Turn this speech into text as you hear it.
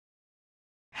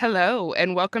Hello,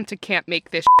 and welcome to Can't Make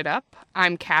This Shit Up.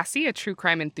 I'm Cassie, a true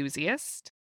crime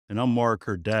enthusiast. And I'm Mark,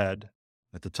 her dad.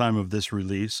 At the time of this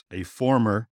release, a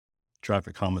former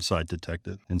traffic homicide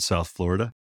detective in South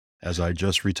Florida, as I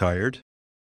just retired.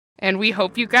 And we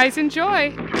hope you guys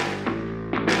enjoy.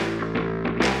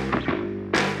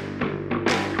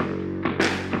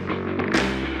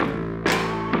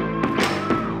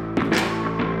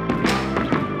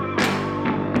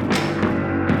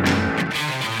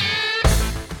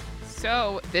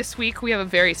 So this week we have a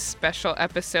very special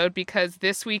episode because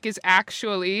this week is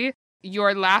actually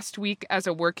your last week as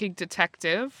a working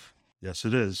detective. Yes,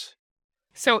 it is.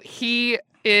 So he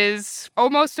is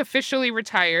almost officially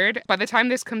retired. By the time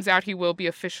this comes out, he will be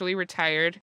officially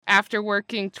retired after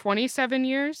working 27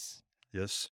 years.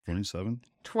 Yes, 27.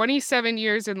 27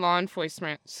 years in law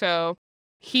enforcement. So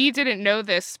he didn't know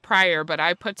this prior, but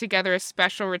I put together a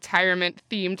special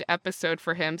retirement-themed episode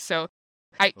for him. So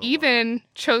I even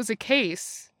chose a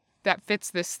case that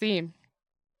fits this theme.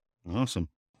 Awesome.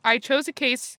 I chose a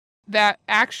case that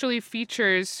actually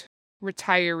features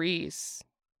retirees.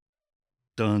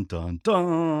 Dun, dun,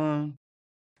 dun.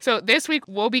 So this week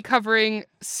we'll be covering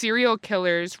serial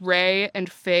killers Ray and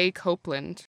Faye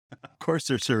Copeland. Of course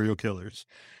they're serial killers.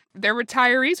 They're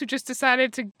retirees who just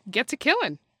decided to get to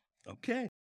killing. Okay.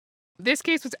 This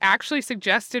case was actually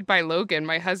suggested by Logan,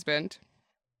 my husband.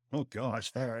 Oh,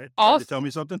 gosh. All right. All- Trying to tell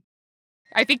me something?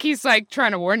 I think he's like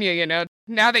trying to warn you,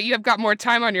 now that you have got more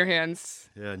time on your hands.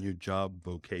 Yeah, new job,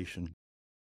 vocation.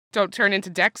 Don't turn into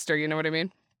Dexter, you know what I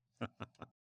mean?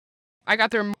 I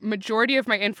got the majority of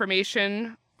my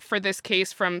information for this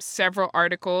case from several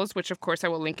articles, which of course I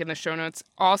will link in the show notes.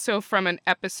 Also from an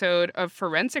episode of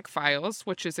Forensic Files,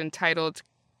 which is entitled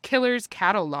Killer's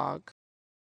Catalog.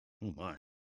 Oh, my.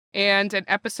 And an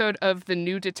episode of The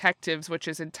New Detectives, which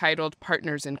is entitled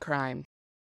Partners in Crime.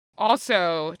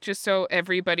 Also, just so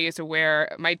everybody is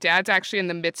aware, my dad's actually in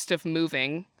the midst of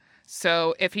moving.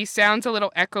 So if he sounds a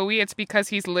little echoey, it's because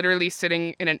he's literally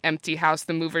sitting in an empty house.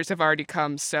 The movers have already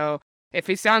come. So if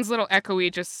he sounds a little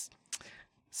echoey, just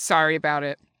sorry about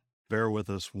it. Bear with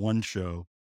us one show.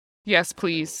 Yes,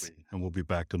 please. And we'll be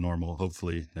back to normal,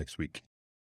 hopefully, next week.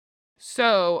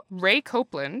 So Ray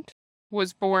Copeland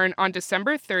was born on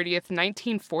December 30th,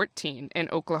 1914 in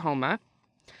Oklahoma.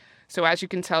 So as you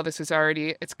can tell,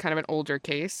 it's kind of an older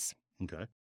case. Okay.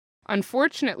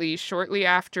 Unfortunately, shortly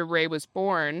after Ray was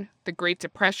born, the Great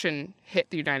Depression hit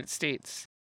the United States.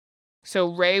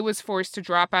 So Ray was forced to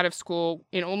drop out of school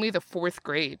in only the 4th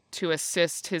grade to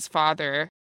assist his father,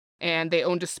 and they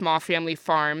owned a small family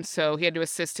farm, so he had to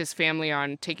assist his family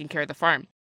on taking care of the farm.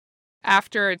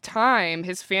 After a time,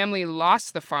 his family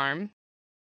lost the farm,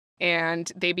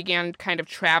 and they began kind of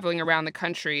traveling around the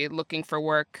country looking for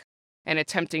work and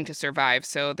attempting to survive.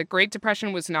 So the Great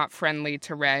Depression was not friendly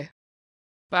to Ray.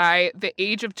 By the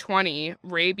age of 20,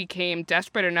 Ray became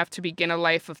desperate enough to begin a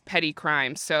life of petty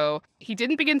crime. So he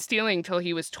didn't begin stealing till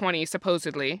he was 20,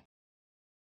 supposedly.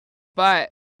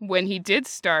 But when he did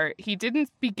start, he didn't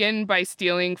begin by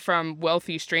stealing from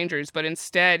wealthy strangers, but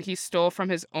instead he stole from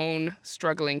his own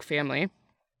struggling family.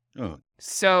 Oh.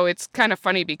 So it's kind of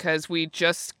funny because we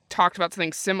just talked about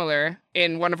something similar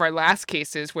in one of our last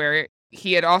cases where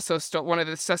he had also one of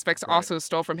the suspects also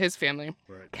stole from his family.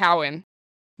 Right. Cowan,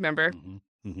 remember? Mm-hmm.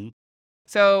 Mm-hmm.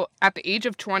 So at the age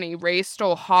of 20, Ray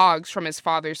stole hogs from his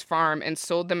father's farm and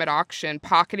sold them at auction,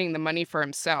 pocketing the money for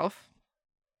himself.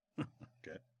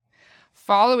 Okay.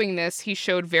 Following this, he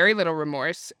showed very little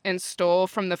remorse and stole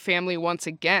from the family once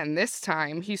again. This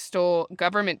time, he stole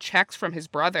government checks from his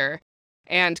brother,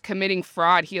 and committing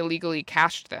fraud, he illegally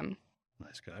cashed them.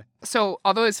 Nice guy. So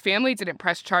although his family didn't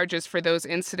press charges for those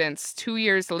incidents, 2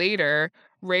 years later,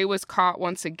 Ray was caught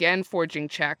once again forging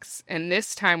checks, and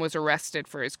this time was arrested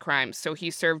for his crimes. So he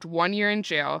served 1 year in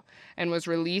jail and was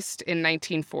released in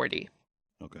 1940.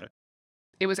 Okay.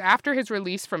 It was after his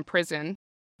release from prison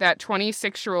that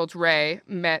 26-year-old Ray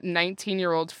met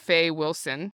 19-year-old Faye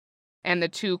Wilson, and the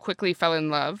two quickly fell in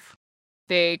love.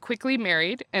 They quickly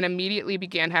married and immediately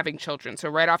began having children. So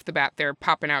right off the bat, they're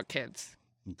popping out kids.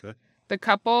 Okay. The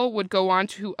couple would go on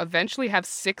to eventually have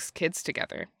 6 kids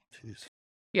together. Jeez.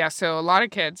 Yeah, so a lot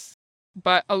of kids.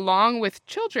 But along with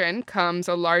children comes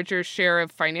a larger share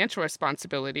of financial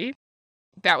responsibility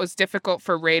that was difficult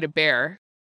for Ray to bear.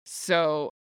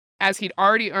 So as he'd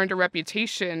already earned a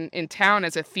reputation in town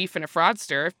as a thief and a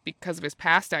fraudster because of his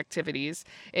past activities,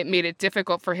 it made it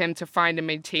difficult for him to find and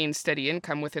maintain steady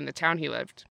income within the town he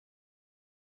lived.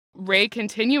 Ray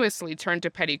continuously turned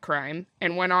to petty crime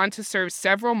and went on to serve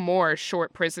several more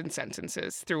short prison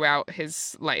sentences throughout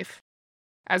his life.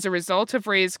 As a result of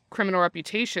Ray's criminal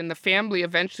reputation, the family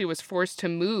eventually was forced to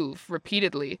move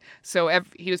repeatedly. So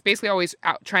he was basically always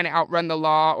trying to outrun the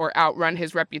law or outrun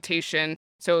his reputation.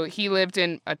 So he lived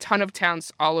in a ton of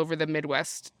towns all over the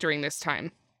Midwest during this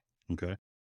time. Okay.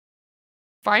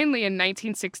 Finally, in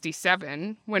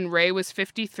 1967, when Ray was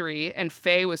 53 and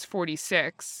Faye was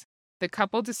 46, the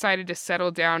couple decided to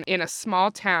settle down in a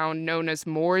small town known as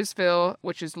Mooresville,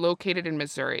 which is located in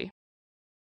Missouri.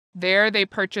 There, they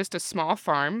purchased a small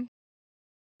farm.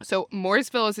 So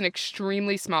Mooresville is an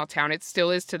extremely small town. It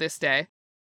still is to this day.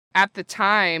 At the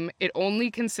time, it only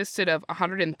consisted of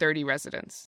 130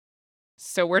 residents.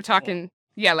 So we're talking,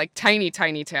 like tiny,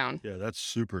 tiny town. Yeah, that's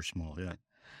super small, yeah.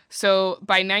 So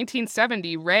by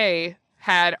 1970, Ray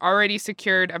had already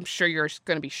secured, I'm sure you're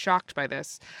going to be shocked by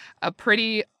this, a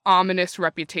pretty ominous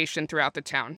reputation throughout the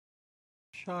town.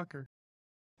 Shocker.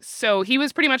 So he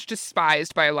was pretty much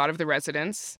despised by a lot of the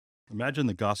residents. Imagine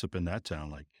the gossip in that town,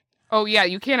 like. Oh, yeah,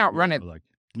 you can't outrun it. Like,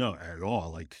 no, at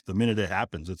all. Like, the minute it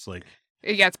happens, it's like.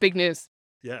 Yeah, it's big news.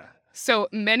 Yeah. So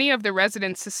many of the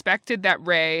residents suspected that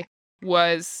Ray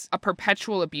was a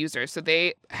perpetual abuser. So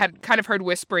they had kind of heard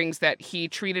whisperings that he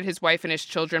treated his wife and his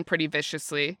children pretty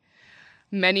viciously.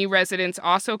 Many residents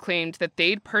also claimed that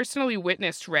they'd personally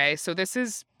witnessed Ray. So this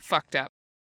is fucked up.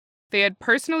 They had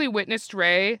personally witnessed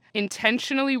Ray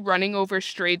intentionally running over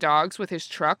stray dogs with his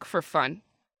truck for fun.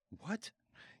 What?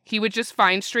 He would just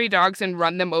find stray dogs and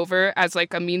run them over as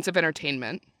like a means of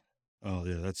entertainment. Oh,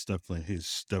 yeah,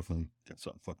 he's definitely got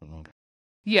something fucking wrong.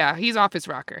 Yeah, he's off his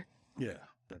rocker. Yeah.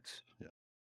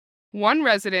 One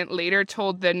resident later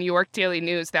told the New York Daily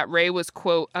News that Ray was,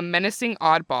 quote, a menacing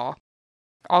oddball.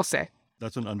 I'll say.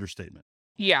 That's an understatement.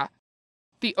 Yeah.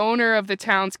 The owner of the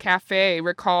town's cafe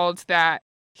recalled that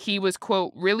he was,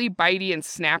 quote, really bitey and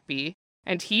snappy.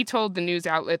 And he told the news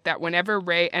outlet that whenever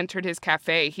Ray entered his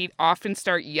cafe, he'd often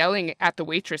start yelling at the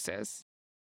waitresses.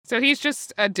 So he's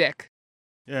just a dick.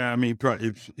 Yeah, I mean,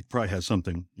 he probably has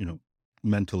something,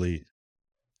 mentally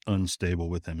unstable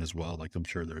with him as well. Like, I'm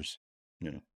sure there's,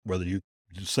 whether you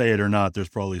say it or not, there's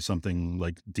probably something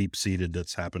like deep-seated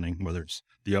that's happening, whether it's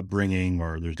the upbringing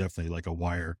or there's definitely like a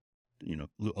wire,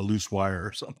 a loose wire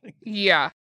or something.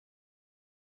 Yeah.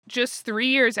 Just 3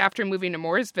 years after moving to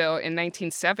Mooresville in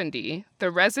 1970, the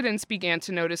residents began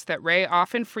to notice that Ray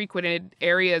often frequented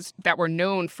areas that were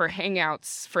known for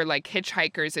hangouts for like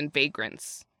hitchhikers and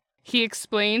vagrants. He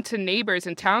explained to neighbors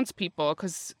and townspeople,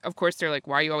 because of course they're like,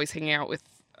 why are you always hanging out with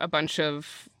a bunch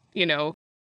of,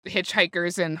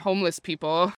 hitchhikers and homeless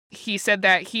people? He said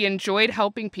that he enjoyed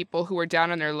helping people who were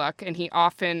down on their luck, and he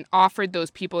often offered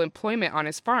those people employment on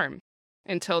his farm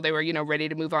until they were, ready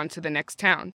to move on to the next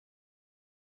town.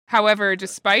 However,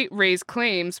 despite Ray's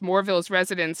claims, Mooreville's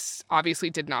residents obviously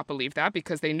did not believe that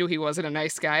because they knew he wasn't a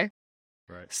nice guy.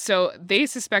 Right. So they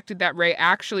suspected that Ray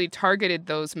actually targeted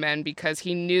those men because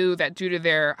he knew that due to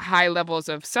their high levels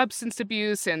of substance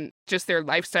abuse and just their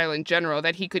lifestyle in general,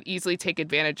 that he could easily take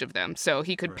advantage of them. So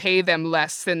he could pay them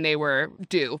less than they were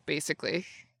due, basically.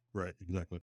 Right,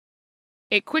 exactly.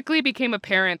 It quickly became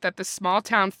apparent that the small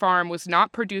town farm was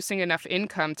not producing enough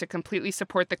income to completely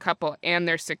support the couple and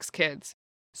their 6 kids.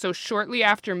 So shortly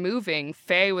after moving,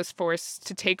 Faye was forced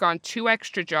to take on 2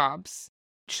 extra jobs.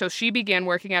 So she began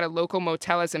working at a local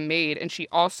motel as a maid, and she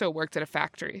also worked at a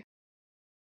factory.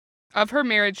 Of her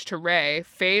marriage to Ray,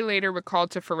 Faye later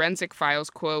recalled to Forensic Files,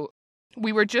 quote,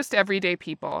 "We were just everyday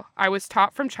people. I was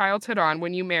taught from childhood on,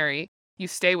 when you marry, you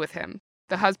stay with him.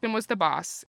 The husband was the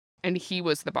boss, and he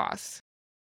was the boss."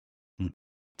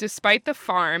 Despite the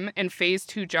farm and Faye's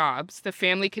 2 jobs, the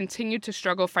family continued to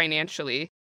struggle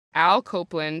financially. Al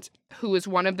Copeland, who was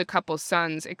one of the couple's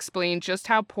sons, explained just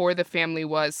how poor the family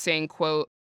was, saying, quote,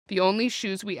 "The only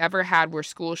shoes we ever had were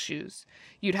school shoes.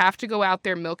 You'd have to go out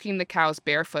there milking the cows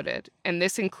barefooted, and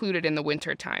this included in the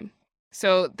wintertime."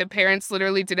 So the parents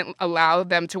literally didn't allow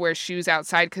them to wear shoes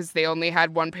outside because they only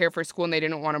had 1 pair for school and they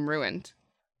didn't want them ruined.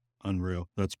 Unreal.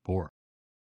 That's poor.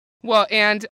 Well,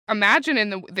 and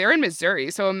imagine they're in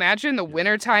Missouri, so imagine the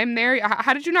wintertime there.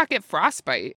 How did you not get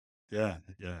frostbite? Yeah.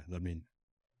 I mean,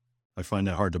 I find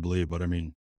that hard to believe, but I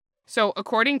mean. So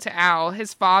according to Al,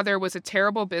 his father was a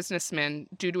terrible businessman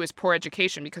due to his poor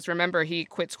education because remember, he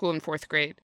quit school in 4th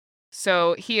grade.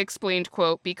 So he explained,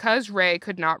 quote, "Because Ray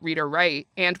could not read or write,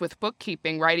 and with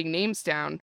bookkeeping, writing names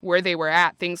down, where they were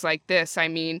at, things like this, I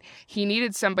mean, he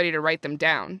needed somebody to write them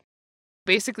down."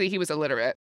 Basically, he was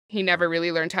illiterate. He never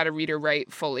really learned how to read or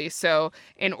write fully. So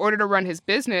in order to run his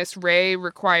business, Ray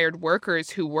required workers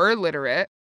who were literate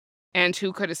and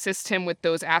who could assist him with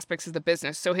those aspects of the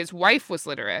business. So his wife was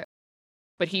literate,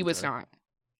 but he was not.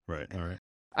 Right, all right.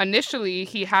 Initially,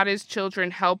 he had his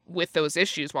children help with those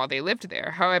issues while they lived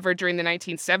there. However, during the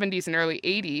 1970s and early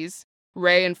 80s,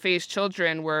 Ray and Faye's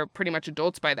children were pretty much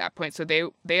adults by that point, so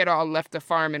they had all left the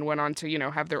farm and went on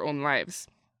to, have their own lives.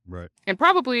 Right. And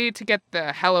probably to get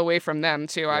the hell away from them,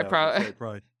 too. Yeah,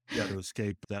 probably got to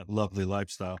escape that lovely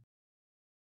lifestyle.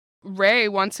 Ray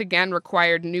once again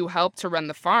required new help to run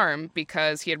the farm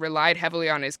because he had relied heavily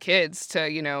on his kids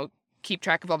to, keep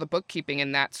track of all the bookkeeping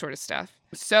and that sort of stuff.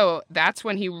 So that's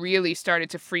when he really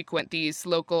started to frequent these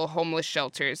local homeless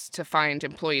shelters to find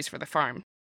employees for the farm.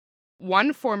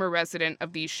 One former resident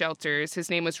of these shelters, his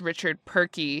name was Richard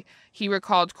Perky, he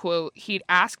recalled, quote, he'd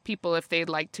ask people if they'd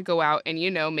like to go out and,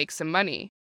 make some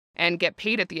money and get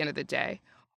paid at the end of the day.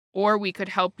 Or we could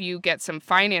help you get some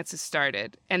finances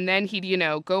started. And then he'd,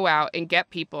 go out and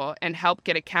get people and help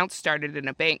get accounts started in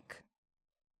a bank.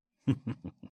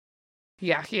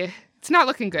 Yeah, it's not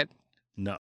looking good.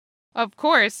 No. Of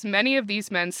course, many of these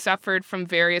men suffered from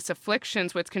various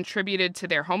afflictions which contributed to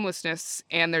their homelessness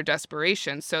and their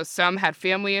desperation. So some had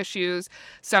family issues,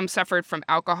 some suffered from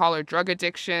alcohol or drug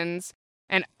addictions,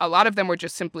 and a lot of them were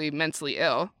just simply mentally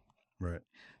ill. Right.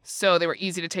 So they were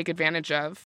easy to take advantage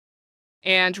of.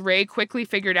 And Ray quickly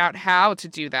figured out how to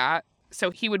do that.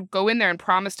 So he would go in there and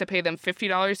promise to pay them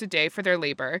 $50 a day for their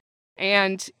labor.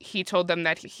 And he told them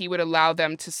that he would allow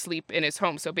them to sleep in his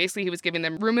home. So basically, he was giving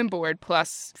them room and board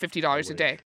plus $50 a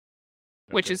day,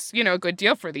 which is, a good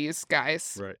deal for these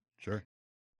guys. Right. Sure.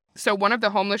 So one of the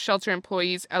homeless shelter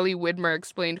employees, Ellie Widmer,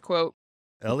 explained, quote,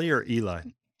 Ellie or Eli?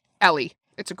 Ellie.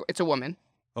 It's a woman.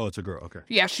 Oh, it's a girl. Okay.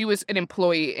 Yeah, she was an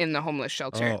employee in the homeless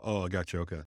shelter. Oh, I got you.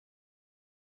 Okay.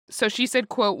 So she said,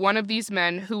 quote, one of these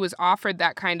men who was offered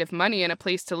that kind of money and a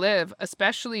place to live,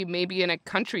 especially maybe in a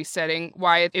country setting,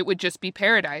 why it would just be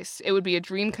paradise. It would be a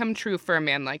dream come true for a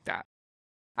man like that.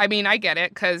 I mean, I get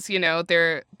it because,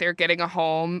 they're getting a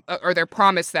home or they're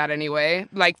promised that anyway.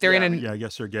 Like they're I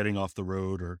guess they're getting off the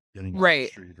road or getting off the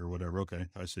street or whatever. Okay.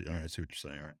 I see. All right. I see what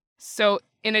you're saying. All right. So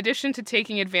in addition to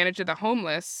taking advantage of the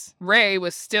homeless, Ray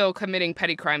was still committing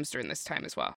petty crimes during this time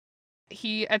as well.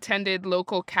 He attended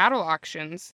local cattle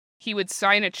auctions. He would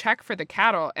sign a check for the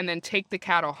cattle and then take the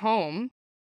cattle home.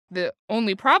 The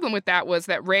only problem with that was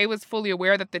that Ray was fully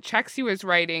aware that the checks he was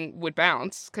writing would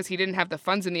bounce because he didn't have the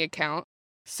funds in the account.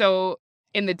 So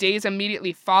in the days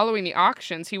immediately following the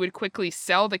auctions, he would quickly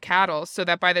sell the cattle so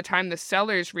that by the time the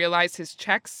sellers realized his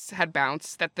checks had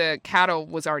bounced, that the cattle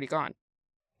was already gone.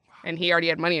 And he already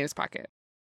had money in his pocket.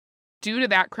 Due to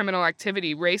that criminal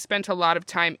activity, Ray spent a lot of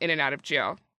time in and out of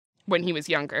jail when he was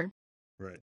younger.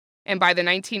 Right. And by the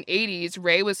 1980s,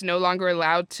 Ray was no longer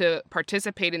allowed to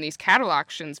participate in these cattle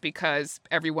auctions because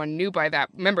everyone knew by that.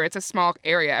 Remember, it's a small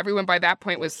area. Everyone by that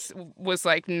point was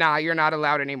like, nah, you're not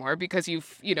allowed anymore because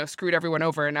you've, screwed everyone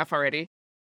over enough already.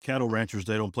 Cattle ranchers,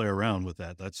 they don't play around with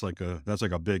that. That's like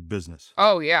a big business.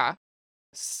 Oh, yeah.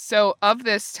 So of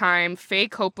this time, Faye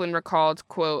Copeland recalled,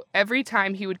 quote, every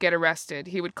time he would get arrested,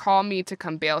 he would call me to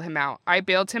come bail him out. I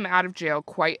bailed him out of jail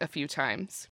quite a few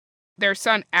times. Their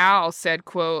son Al said,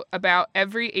 quote, about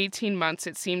every 18 months,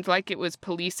 it seemed like it was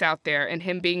police out there and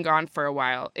him being gone for a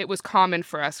while. It was common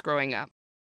for us growing up.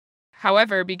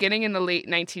 However, beginning in the late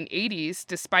 1980s,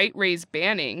 despite Ray's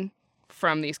banning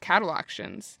from these cattle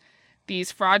auctions,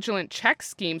 these fraudulent check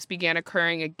schemes began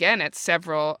occurring again at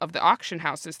several of the auction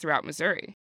houses throughout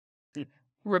Missouri.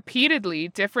 Repeatedly,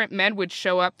 different men would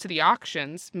show up to the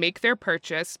auctions, make their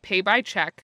purchase, pay by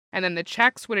check, and then the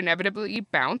checks would inevitably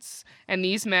bounce, and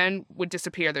these men would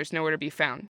disappear. There's nowhere to be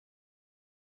found.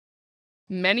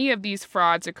 Many of these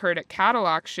frauds occurred at cattle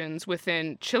auctions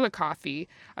within Chillicothe,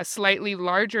 a slightly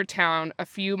larger town a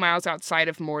few miles outside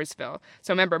of Mooresville.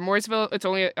 So remember, Mooresville, it's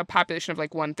only a population of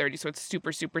like 130, so it's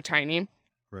super, super tiny.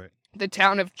 Right. The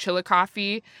town of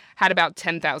Chillicothe had about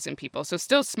 10,000 people, so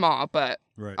still small, but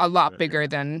a lot bigger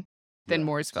than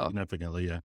Mooresville. Significantly,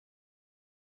 yeah.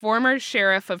 Former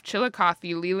sheriff of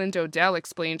Chillicothe, Leland Odell,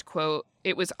 explained, quote,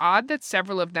 it was odd that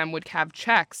several of them would have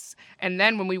checks, and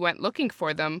then when we went looking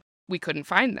for them, we couldn't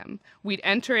find them. We'd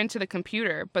enter into the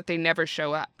computer, but they never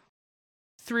show up.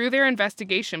 Through their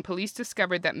investigation, police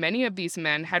discovered that many of these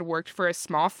men had worked for a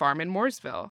small farm in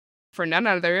Mooresville, for none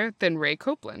other than Ray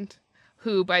Copeland,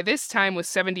 who by this time was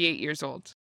 78 years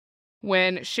old.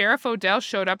 When Sheriff Odell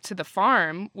showed up to the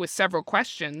farm with several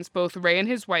questions, both Ray and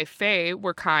his wife Faye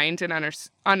were kind and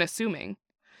unassuming.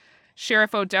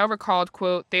 Sheriff Odell recalled,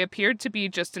 quote, they appeared to be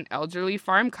just an elderly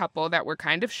farm couple that were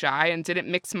kind of shy and didn't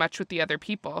mix much with the other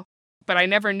people, but I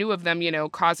never knew of them,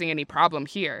 causing any problem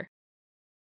here.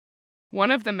 One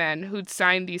of the men who'd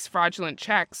signed these fraudulent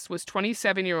checks was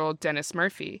 27-year-old Dennis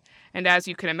Murphy, and as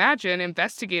you can imagine,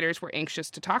 investigators were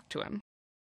anxious to talk to him.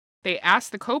 They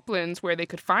asked the Copelands where they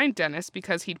could find Dennis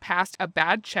because he'd passed a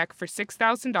bad check for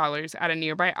 $6,000 at a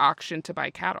nearby auction to buy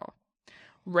cattle.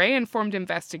 Ray informed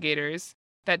investigators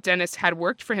that Dennis had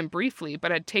worked for him briefly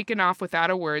but had taken off without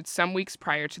a word some weeks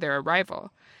prior to their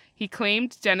arrival. He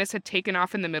claimed Dennis had taken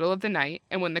off in the middle of the night,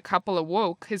 and when the couple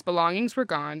awoke, his belongings were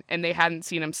gone and they hadn't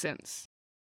seen him since.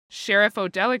 Sheriff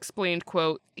Odell explained,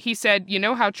 quote, he said, "You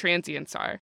know how transients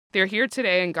are. They're here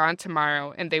today and gone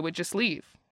tomorrow, and they would just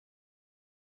leave."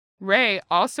 Ray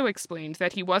also explained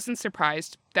that he wasn't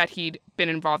surprised that he'd been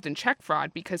involved in check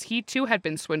fraud because he too had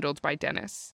been swindled by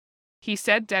Dennis. He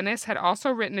said Dennis had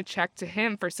also written a check to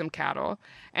him for some cattle,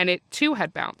 and it too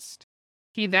had bounced.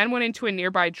 He then went into a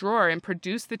nearby drawer and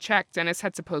produced the check Dennis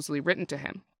had supposedly written to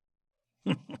him.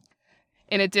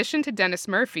 In addition to Dennis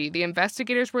Murphy, the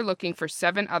investigators were looking for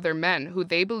 7 other men who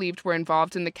they believed were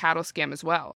involved in the cattle scam as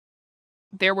well.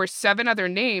 There were 7 other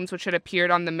names which had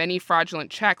appeared on the many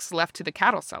fraudulent checks left to the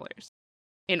cattle sellers.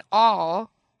 In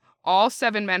all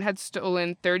 7 men had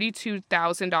stolen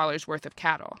 $32,000 worth of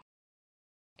cattle.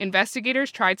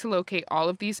 Investigators tried to locate all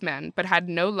of these men, but had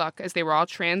no luck as they were all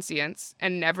transients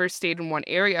and never stayed in one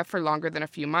area for longer than a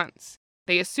few months.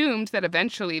 They assumed that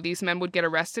eventually these men would get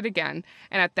arrested again,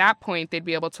 and at that point they'd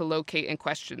be able to locate and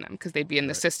question them because they'd be in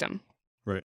the system.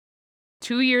 Right.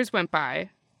 2 years went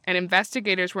by, and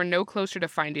investigators were no closer to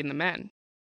finding the men,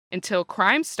 until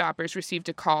Crime Stoppers received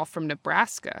a call from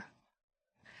Nebraska.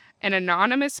 An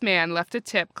anonymous man left a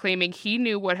tip claiming he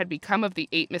knew what had become of the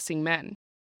 8 missing men.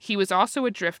 He was also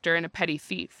a drifter and a petty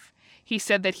thief. He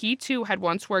said that he too had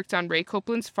once worked on Ray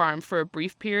Copeland's farm for a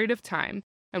brief period of time,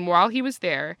 and while he was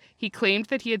there, he claimed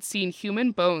that he had seen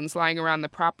human bones lying around the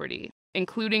property,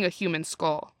 including a human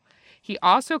skull. He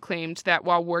also claimed that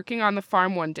while working on the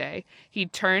farm one day,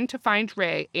 he'd turned to find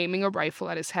Ray aiming a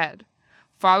rifle at his head.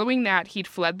 Following that, he'd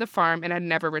fled the farm and had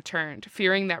never returned,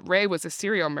 fearing that Ray was a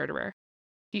serial murderer.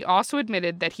 He also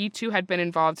admitted that he too had been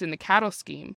involved in the cattle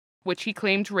scheme, which he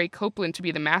claimed Ray Copeland to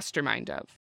be the mastermind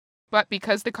of. But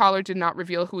because the caller did not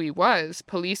reveal who he was,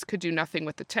 police could do nothing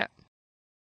with the tip.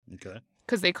 Okay.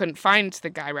 Because they couldn't find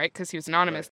the guy, right? Because he was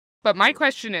anonymous. Right. But my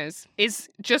question is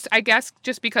just, I guess,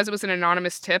 just because it was an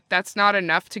anonymous tip, that's not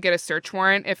enough to get a search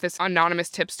warrant if this anonymous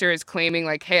tipster is claiming,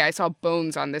 like, hey, I saw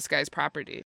bones on this guy's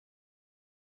property.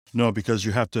 No, because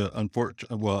you have to,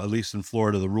 well, at least in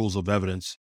Florida, the rules of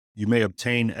evidence, you may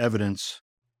obtain evidence,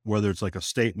 whether it's like a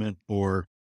statement or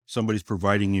somebody's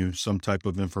providing you some type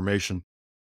of information.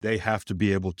 They have to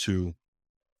be able to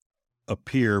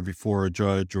appear before a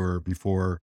judge or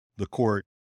before the court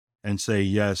and say,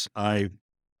 yes, I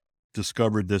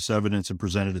discovered this evidence and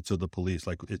presented it to the police.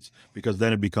 Like, it's because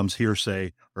then it becomes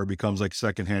hearsay or it becomes like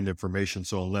secondhand information.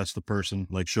 So unless the person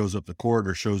like shows up to court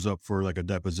or shows up for like a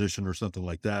deposition or something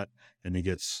like that, and it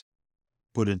gets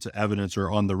put into evidence or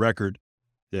on the record,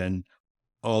 then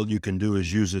all you can do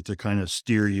is use it to kind of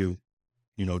steer you,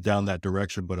 down that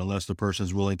direction. But unless the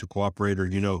person's willing to cooperate or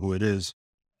who it is,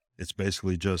 it's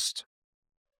basically just,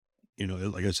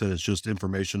 like I said, it's just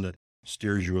information that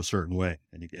steers you a certain way,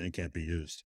 and it can't be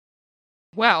used.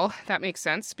 Well, that makes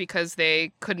sense because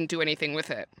they couldn't do anything with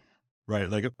it. Right.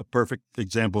 Like a perfect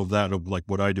example of that, of like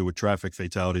what I do with traffic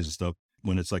fatalities and stuff,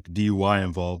 when it's like DUI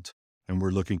involved and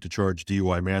we're looking to charge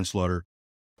DUI manslaughter,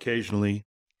 occasionally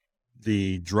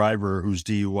the driver whose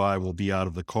DUI will be out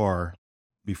of the car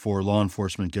before law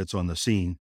enforcement gets on the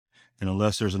scene. And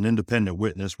unless there's an independent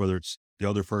witness, whether it's the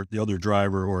other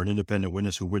driver or an independent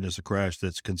witness who witnessed a crash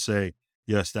that can say,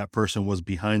 yes, that person was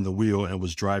behind the wheel and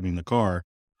was driving the car,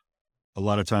 a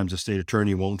lot of times the state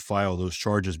attorney won't file those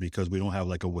charges because we don't have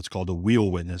like what's called a wheel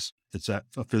witness. It's a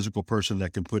physical person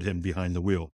that can put him behind the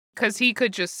wheel. Because he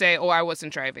could just say, oh, I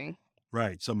wasn't driving.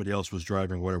 Right. Somebody else was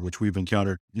driving, whatever, which we've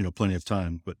encountered, plenty of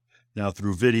time. But now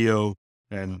through video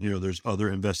and, there's other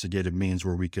investigative means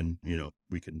where we can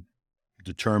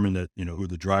determine that, who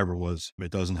the driver was.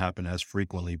 It doesn't happen as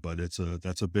frequently, but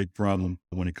that's a big problem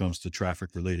when it comes to traffic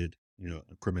related,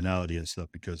 criminality and stuff,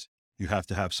 because you have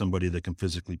to have somebody that can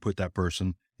physically put that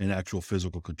person in actual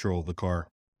physical control of the car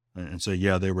and say,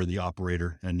 yeah, they were the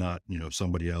operator and not,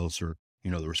 somebody else, or,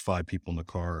 there was 5 people in the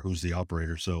car. Who's the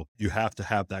operator? So you have to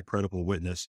have that credible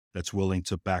witness that's willing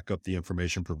to back up the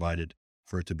information provided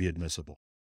for it to be admissible.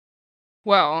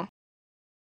 Well,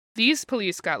 these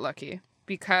police got lucky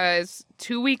because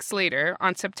 2 weeks later,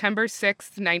 on September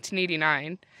 6th,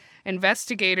 1989,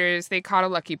 investigators, they caught a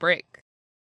lucky break.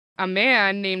 A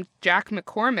man named Jack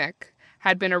McCormick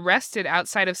had been arrested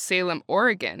outside of Salem,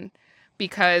 Oregon,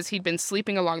 because he'd been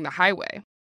sleeping along the highway.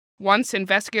 Once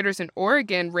investigators in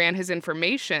Oregon ran his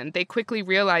information, they quickly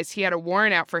realized he had a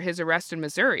warrant out for his arrest in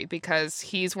Missouri because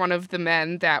he's one of the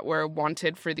men that were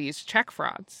wanted for these check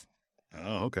frauds.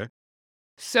 Oh, okay.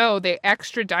 So they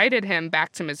extradited him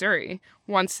back to Missouri.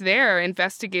 Once there,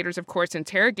 investigators, of course,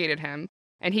 interrogated him,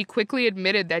 and he quickly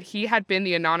admitted that he had been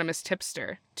the anonymous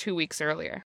tipster 2 weeks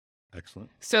earlier. Excellent.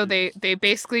 So they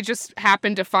basically just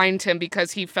happened to find him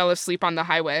because he fell asleep on the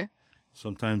highway.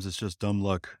 Sometimes it's just dumb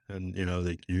luck, and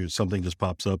something just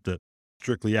pops up that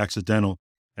strictly accidental,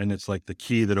 and it's like the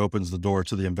key that opens the door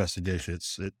to the investigation.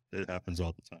 It happens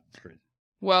all the time. It's crazy.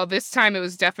 Well, this time it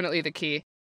was definitely the key.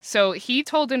 So he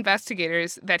told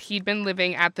investigators that he'd been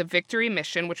living at the Victory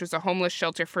Mission, which was a homeless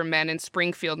shelter for men in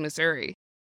Springfield, Missouri.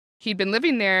 He'd been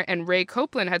living there, and Ray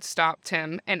Copeland had stopped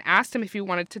him and asked him if he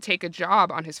wanted to take a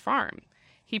job on his farm.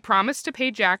 He promised to pay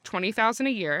Jack $20,000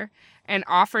 a year and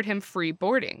offered him free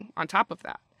boarding on top of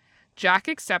that. Jack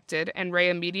accepted, and Ray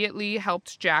immediately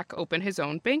helped Jack open his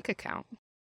own bank account.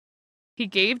 He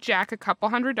gave Jack a couple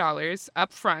 $100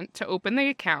 up front to open the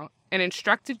account and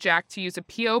instructed Jack to use a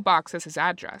P.O. box as his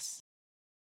address.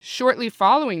 Shortly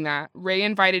following that, Ray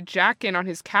invited Jack in on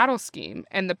his cattle scheme,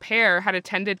 and the pair had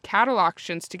attended cattle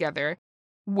auctions together,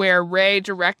 where Ray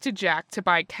directed Jack to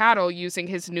buy cattle using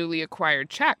his newly acquired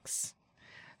checks.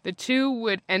 The two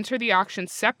would enter the auction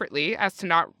separately as to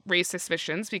not raise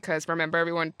suspicions, because remember,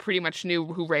 everyone pretty much knew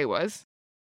who Ray was.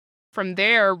 From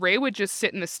there, Ray would just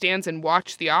sit in the stands and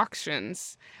watch the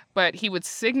auctions, but he would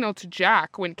signal to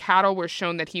Jack when cattle were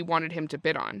shown that he wanted him to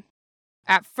bid on.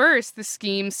 At first, the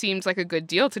scheme seemed like a good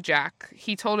deal to Jack.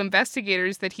 He told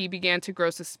investigators that he began to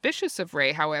grow suspicious of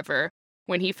Ray, however,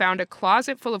 when he found a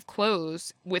closet full of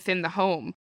clothes within the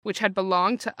home, which had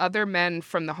belonged to other men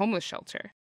from the homeless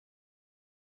shelter.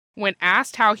 When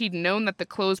asked how he'd known that the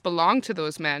clothes belonged to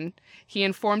those men, he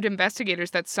informed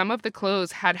investigators that some of the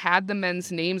clothes had had the men's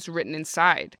names written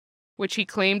inside, which he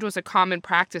claimed was a common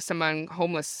practice among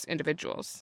homeless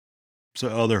individuals. So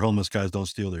other homeless guys don't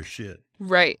steal their shit.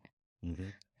 Right. Mm-hmm.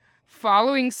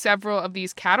 Following several of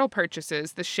these cattle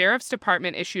purchases, the sheriff's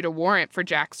department issued a warrant for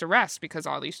Jack's arrest because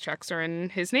all these checks are in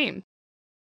his name.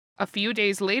 A few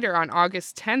days later, on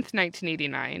August 10th,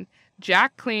 1989,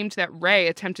 Jack claimed that Ray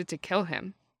attempted to kill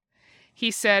him. He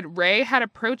said Ray had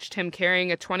approached him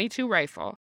carrying a .22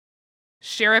 rifle.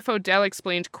 Sheriff Odell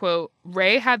explained, quote,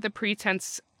 Ray had the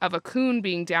pretense of a coon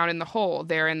being down in the hole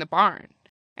there in the barn,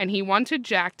 and he wanted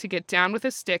Jack to get down with a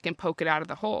stick and poke it out of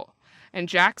the hole. And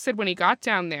Jack said when he got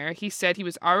down there, he said he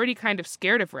was already kind of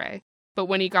scared of Ray, but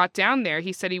when he got down there,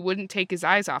 he said he wouldn't take his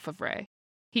eyes off of Ray.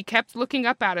 He kept looking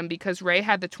up at him because Ray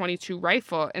had the .22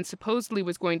 rifle and supposedly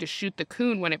was going to shoot the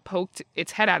coon when it poked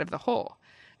its head out of the hole.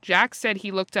 Jack said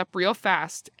he looked up real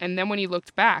fast, and then when he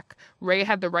looked back, Ray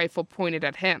had the rifle pointed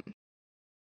at him.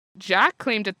 Jack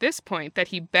claimed at this point that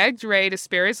he begged Ray to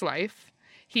spare his life.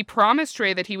 He promised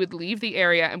Ray that he would leave the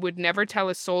area and would never tell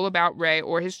a soul about Ray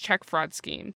or his check fraud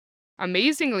scheme.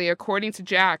 Amazingly, according to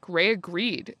Jack, Ray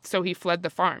agreed, so he fled the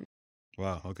farm.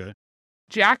 Wow, okay.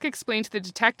 Jack explained to the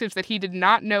detectives that he did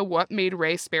not know what made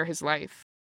Ray spare his life.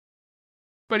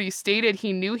 But he stated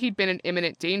he knew he'd been in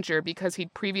imminent danger because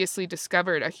he'd previously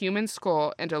discovered a human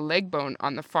skull and a leg bone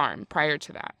on the farm prior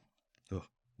to that. Oh,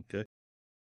 okay.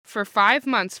 For 5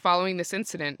 months following this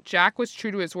incident, Jack was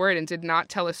true to his word and did not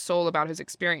tell a soul about his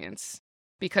experience,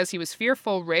 because he was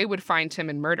fearful Ray would find him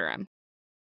and murder him.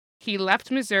 He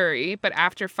left Missouri, but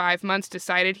after 5 months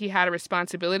decided he had a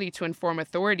responsibility to inform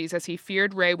authorities as he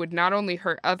feared Ray would not only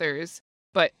hurt others,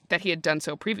 but that he had done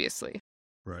so previously.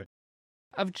 Right.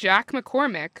 Of Jack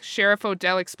McCormick, Sheriff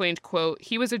Odell explained, quote,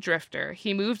 he was a drifter,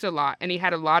 he moved a lot, and he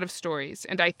had a lot of stories,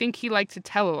 and I think he liked to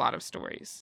tell a lot of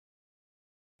stories.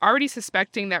 Already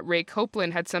suspecting that Ray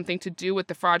Copeland had something to do with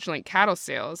the fraudulent cattle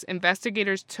sales,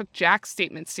 investigators took Jack's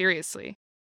statement seriously,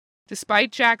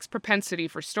 despite Jack's propensity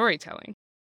for storytelling.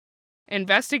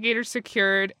 Investigators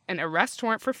secured an arrest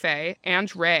warrant for Faye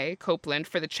and Ray Copeland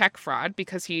for the check fraud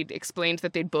because he'd explained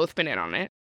that they'd both been in on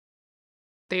it.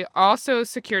 They also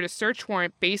secured a search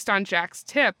warrant based on Jack's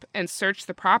tip and searched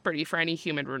the property for any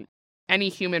human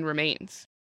remains.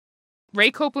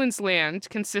 Ray Copeland's land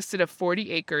consisted of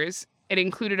 40 acres. It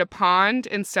included a pond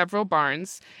and several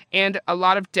barns and a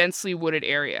lot of densely wooded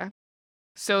area.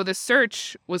 So the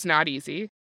search was not easy.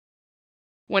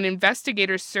 When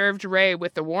investigators served Ray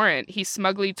with the warrant, he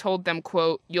smugly told them,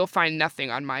 quote, you'll find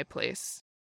nothing on my place.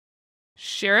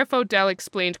 Sheriff Odell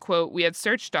explained, quote, we had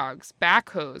search dogs,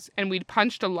 backhoes, and we'd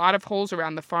punched a lot of holes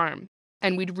around the farm.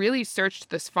 And we'd really searched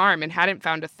this farm and hadn't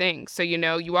found a thing. So,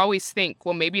 you always think,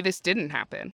 well, maybe this didn't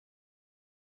happen.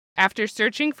 After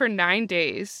searching for 9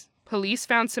 days, police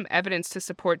found some evidence to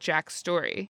support Jack's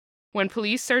story. When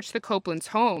police searched the Copeland's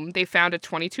home, they found a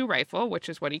 .22 rifle, which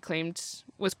is what he claimed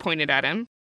was pointed at him.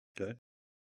 Okay.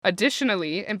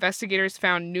 Additionally, investigators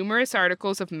found numerous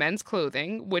articles of men's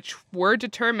clothing, which were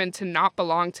determined to not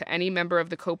belong to any member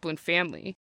of the Copeland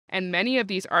family, and many of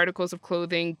these articles of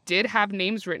clothing did have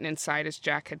names written inside, as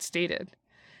Jack had stated.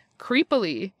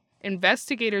 Creepily,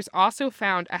 investigators also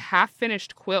found a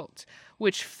half-finished quilt,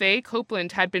 which Faye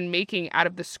Copeland had been making out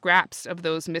of the scraps of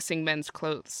those missing men's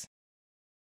clothes.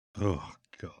 Oh,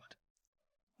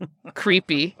 God.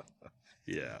 Creepy.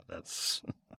 Yeah, that's...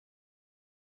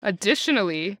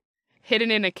 Additionally, hidden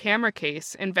in a camera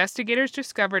case, investigators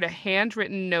discovered a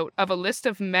handwritten note of a list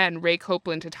of men Ray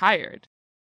Copeland had hired.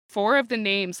 4 of the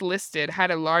names listed had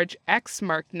a large X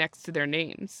marked next to their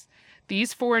names.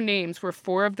 These 4 names were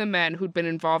 4 of the men who'd been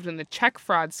involved in the check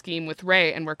fraud scheme with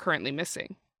Ray and were currently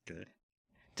missing. Okay.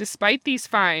 Despite these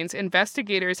finds,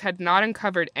 investigators had not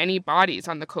uncovered any bodies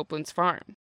on the Copeland's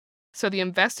farm. So the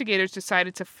investigators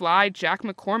decided to fly Jack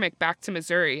McCormick back to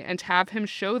Missouri and have him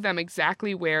show them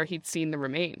exactly where he'd seen the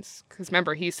remains. Because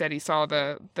remember, he said he saw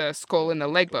the skull and the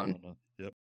leg bone.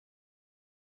 Yep.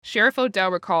 Sheriff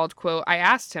Odell recalled, quote, "I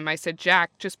asked him, I said,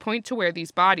 Jack, just point to where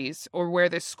these bodies or where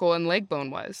this skull and leg bone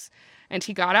was. And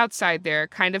he got outside there,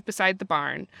 kind of beside the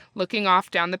barn, looking off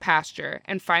down the pasture.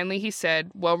 And finally he said,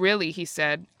 well, really, he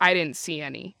said, I didn't see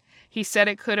any. He said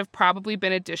it could have probably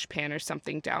been a dishpan or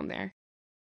something down there."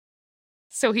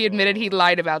 So he admitted he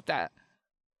lied about that.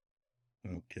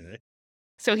 Okay.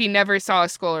 So he never saw a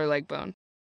skull or leg bone.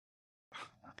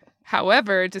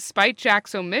 However, despite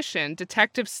Jack's omission,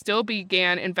 detectives still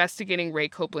began investigating Ray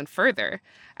Copeland further.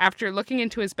 After looking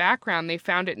into his background, they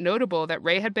found it notable that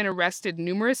Ray had been arrested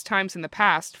numerous times in the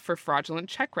past for fraudulent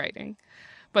check writing.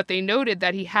 But they noted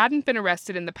that he hadn't been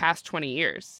arrested in the past 20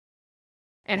 years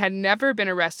and had never been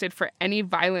arrested for any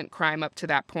violent crime up to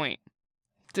that point.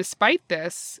 Despite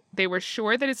this, they were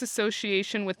sure that his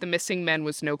association with the missing men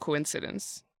was no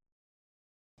coincidence.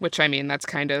 Which, I mean, that's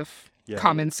kind of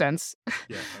common sense.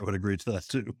 Yeah, I would agree to that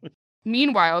too.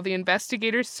 Meanwhile, the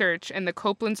investigators' search and the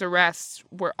Copeland's arrests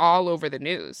were all over the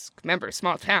news. Remember,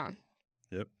 small town.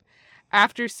 Yep.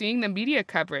 After seeing the media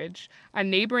coverage, a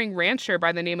neighboring rancher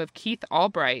by the name of Keith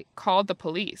Albright called the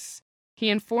police. He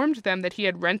informed them that he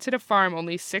had rented a farm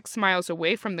only 6 miles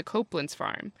away from the Copeland's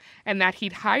farm, and that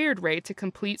he'd hired Ray to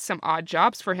complete some odd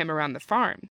jobs for him around the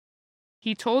farm.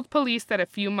 He told police that a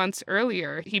few months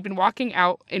earlier, he'd been walking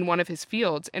out in one of his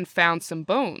fields and found some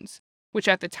bones, which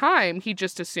at the time he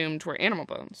just assumed were animal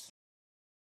bones.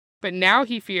 But now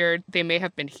he feared they may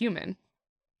have been human.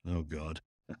 Oh, God.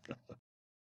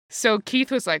 So Keith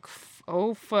was like,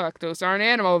 oh, fuck, those aren't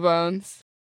animal bones.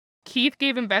 Keith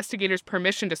gave investigators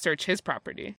permission to search his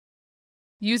property.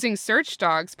 Using search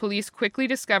dogs, police quickly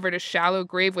discovered a shallow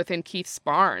grave within Keith's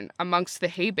barn, amongst the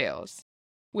hay bales.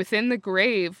 Within the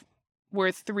grave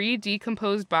were 3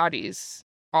 decomposed bodies,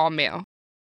 all male.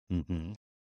 Mm-hmm.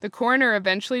 The coroner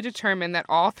eventually determined that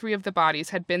all 3 of the bodies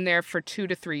had been there for 2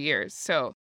 to 3 years,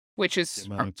 which is the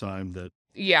amount of time that...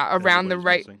 Yeah, around the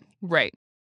right... Missing. Right.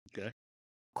 Okay.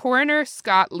 Coroner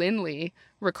Scott Lindley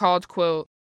recalled, quote,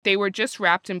 "They were just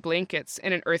wrapped in blankets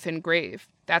in an earthen grave.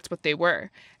 That's what they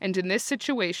were. And in this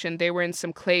situation, they were in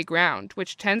some clay ground,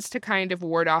 which tends to kind of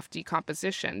ward off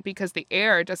decomposition because the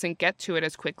air doesn't get to it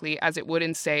as quickly as it would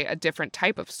in, say, a different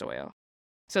type of soil.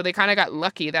 So they kind of got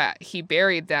lucky that he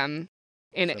buried them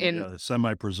in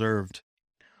semi-preserved.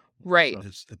 Right.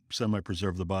 So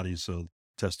semi-preserved the bodies, so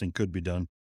testing could be done.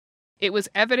 It was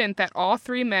evident that all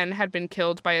 3 men had been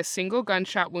killed by a single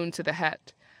gunshot wound to the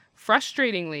head.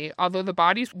 Frustratingly, although the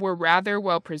bodies were rather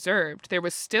well preserved, there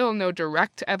was still no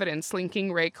direct evidence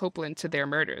linking Ray Copeland to their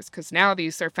murders, because now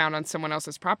these are found on someone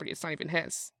else's property. It's not even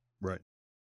his. Right.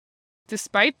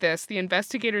 Despite this, the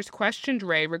investigators questioned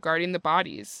Ray regarding the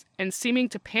bodies, and seeming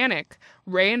to panic,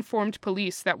 Ray informed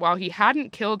police that while he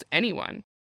hadn't killed anyone,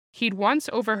 he'd once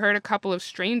overheard a couple of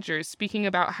strangers speaking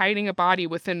about hiding a body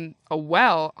within a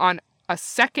well on a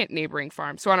second neighboring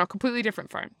farm, so on a completely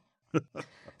different farm.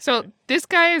 So this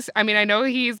guy is, I mean, I know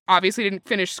he's obviously didn't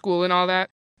finish school and all that.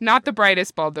 Not the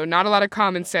brightest bulb, though. Not a lot of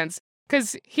common sense.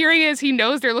 Because here he is, he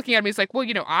knows they're looking at me. He's like, well,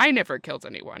 I never killed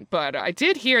anyone. But I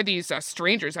did hear these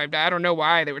strangers. I don't know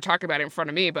why they were talking about it in front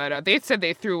of me, but they said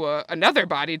they threw another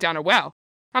body down a well.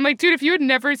 I'm like, dude, if you had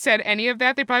never said any of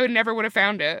that, they probably never would have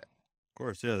found it. Of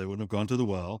course, yeah, they wouldn't have gone to the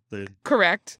well.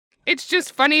 Correct. It's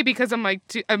just funny because I'm like,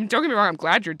 don't get me wrong, I'm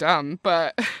glad you're dumb,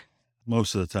 but...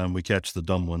 Most of the time we catch the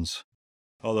dumb ones.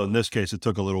 Although in this case it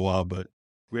took a little while, but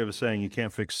we have a saying, you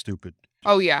can't fix stupid.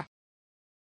 Oh, yeah.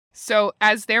 So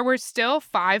as there were still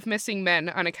 5 missing men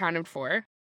unaccounted for,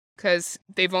 because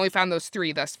they've only found those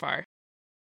 3 thus far.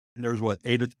 And there's what,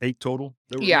 eight total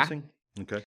that were missing?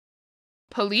 Okay.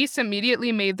 Police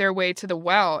immediately made their way to the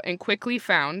well and quickly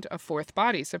found a fourth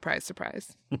body. Surprise,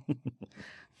 surprise.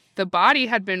 The body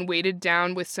had been weighted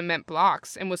down with cement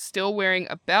blocks and was still wearing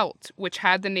a belt, which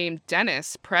had the name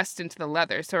Dennis pressed into the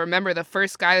leather. So remember, the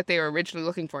first guy that they were originally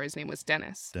looking for, his name was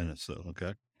Dennis. Dennis, so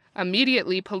okay.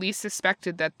 Immediately, police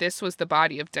suspected that this was the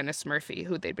body of Dennis Murphy,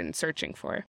 who they'd been searching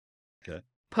for. Okay.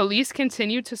 Police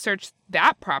continued to search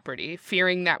that property,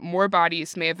 fearing that more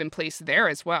bodies may have been placed there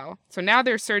as well. So now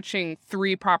they're searching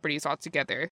 3 properties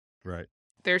altogether. Right.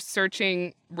 They're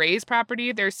searching Ray's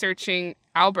property, they're searching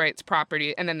Albright's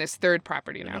property, and then this third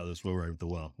property now. Oh, this will right with the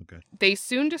well. Okay. They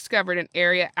soon discovered an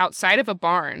area outside of a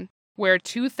barn where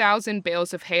 2,000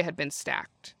 bales of hay had been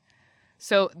stacked.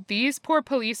 So these poor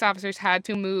police officers had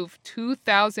to move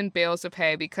 2,000 bales of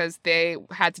hay because they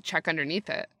had to check underneath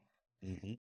it.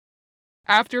 Mm-hmm.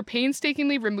 After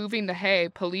painstakingly removing the hay,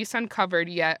 police uncovered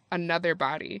yet another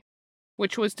body,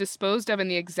 which was disposed of in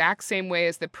the exact same way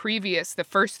as the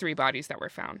first 3 bodies that were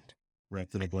found.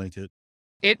 Wrapped in a blanket.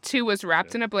 It too was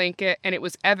wrapped in a blanket, and it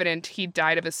was evident he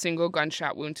died of a single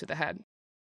gunshot wound to the head.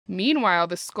 Meanwhile,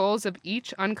 the skulls of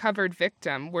each uncovered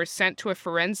victim were sent to a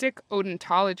forensic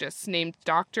odontologist named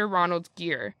Dr. Ronald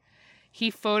Gear. I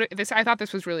thought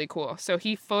this was really cool. So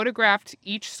he photographed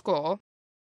each skull,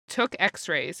 took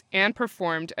x-rays, and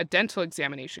performed a dental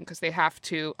examination because they have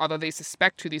to, although they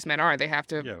suspect who these men are, they have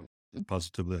to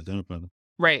positively identify them.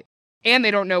 Right. And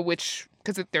they don't know which,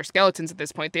 because they're skeletons at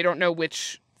this point, they don't know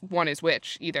which one is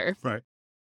which either. Right.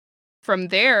 From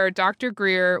there, Dr.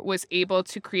 Greer was able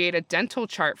to create a dental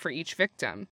chart for each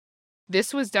victim.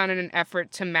 This was done in an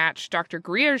effort to match Dr.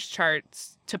 Greer's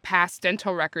charts to past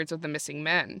dental records of the missing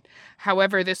men.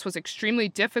 However, this was extremely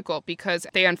difficult because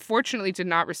they unfortunately did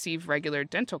not receive regular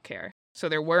dental care. So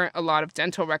there weren't a lot of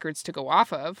dental records to go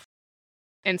off of.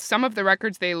 And some of the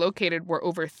records they located were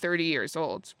over 30 years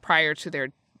old prior to their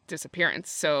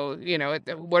disappearance. So,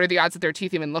 what are the odds that their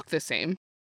teeth even look the same?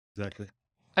 Exactly.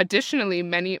 Additionally,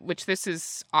 which this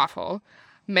is awful,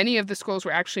 many of the skulls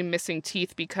were actually missing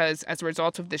teeth because as a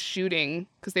result of the shooting,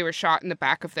 because they were shot in the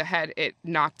back of the head, it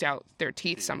knocked out their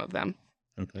teeth, some of them.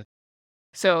 Okay.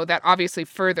 So that obviously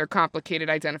further complicated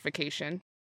identification.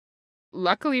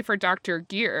 Luckily for Dr.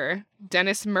 Gear,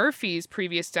 Dennis Murphy's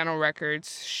previous dental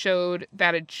records showed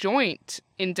that a joint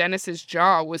in Dennis's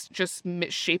jaw was just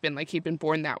misshapen, like he'd been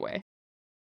born that way.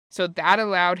 So that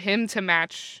allowed him to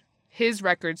match his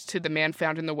records to the man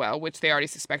found in the well, which they already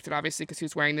suspected, obviously, because he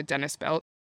was wearing the Dennis belt.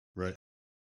 Right.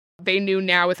 They knew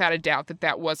now without a doubt that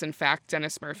that was, in fact,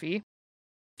 Dennis Murphy.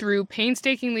 Through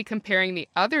painstakingly comparing the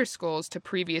other skulls to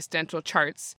previous dental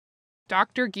charts,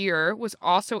 Dr. Gear was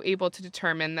also able to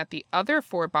determine that the other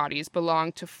 4 bodies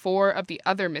belonged to 4 of the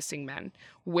other missing men,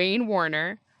 Wayne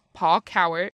Warner, Paul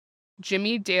Cowart,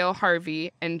 Jimmy Dale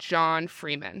Harvey, and John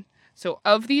Freeman. So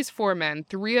of these 4 men,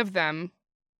 3 of them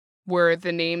were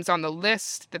the names on the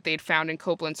list that they'd found in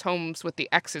Copeland's homes with the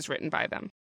X's written by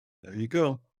them. There you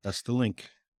go. That's the link.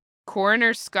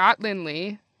 Coroner Scott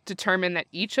Lindley determined that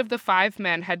each of the 5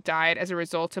 men had died as a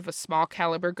result of a small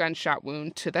caliber gunshot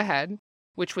wound to the head,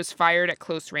 which was fired at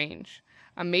close range.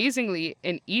 Amazingly,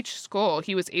 in each skull,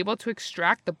 he was able to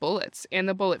extract the bullets and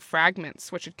the bullet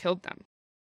fragments which had killed them.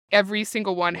 Every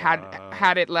single one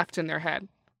had it left in their head.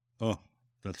 Oh,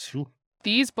 that's true.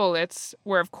 These bullets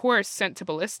were, of course, sent to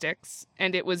ballistics,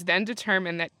 and it was then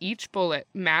determined that each bullet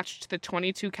matched the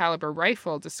 .22 caliber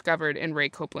rifle discovered in Ray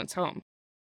Copeland's home.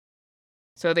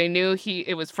 So they knew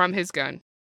it was from his gun.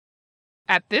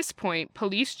 At this point,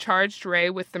 police charged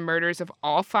Ray with the murders of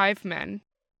all 5 men.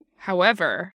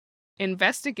 However,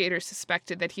 investigators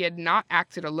suspected that he had not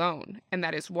acted alone and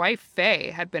that his wife,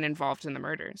 Faye, had been involved in the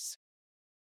murders.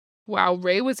 While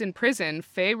Ray was in prison,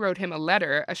 Faye wrote him a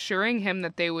letter assuring him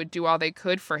that they would do all they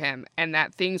could for him and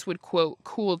that things would, quote,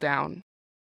 cool down.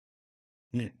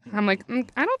 Yeah. I'm like,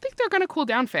 I don't think they're going to cool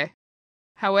down, Faye.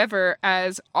 However,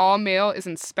 as all mail is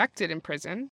inspected in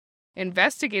prison,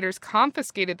 investigators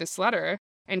confiscated this letter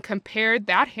and compared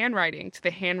that handwriting to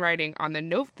the handwriting on the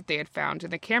note that they had found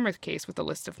in the camera case with a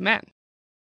list of men.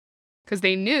 Because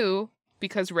they knew,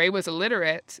 because Ray was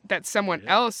illiterate, that someone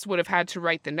else would have had to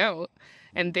write the note,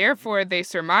 and therefore they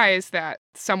surmised that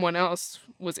someone else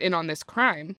was in on this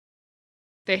crime.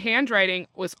 The handwriting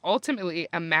was ultimately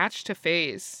a match to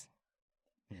Faye's.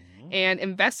 And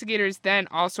investigators then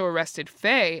also arrested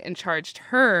Faye and charged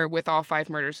her with all 5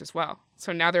 murders as well.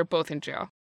 So now they're both in jail.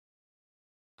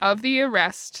 Of the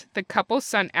arrest, the couple's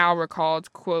son Al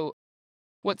recalled, quote,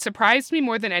 "What surprised me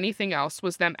more than anything else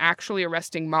was them actually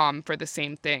arresting Mom for the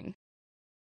same thing.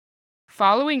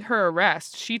 Following her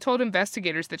arrest, she told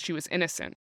investigators that she was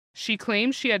innocent. She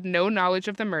claimed she had no knowledge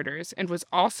of the murders and was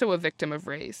also a victim of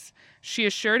Ray's. She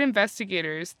assured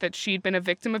investigators that she'd been a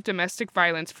victim of domestic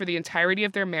violence for the entirety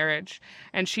of their marriage,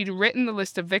 and she'd written the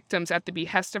list of victims at the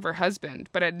behest of her husband,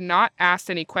 but had not asked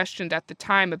any questions at the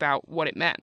time about what it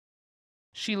meant.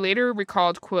 She later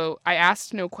recalled, quote, "I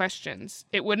asked no questions.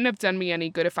 It wouldn't have done me any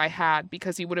good if I had,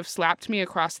 because he would have slapped me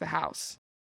across the house."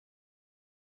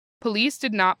 Police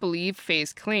did not believe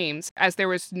Faye's claims, as there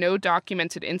was no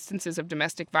documented instances of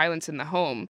domestic violence in the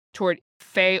home toward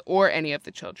Faye or any of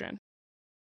the children.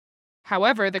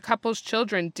 However, the couple's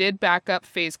children did back up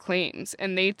Faye's claims,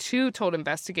 and they too told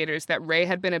investigators that Ray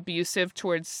had been abusive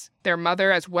towards their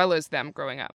mother as well as them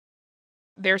growing up.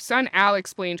 Their son Al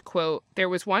explained, quote, "There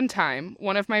was one time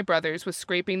one of my brothers was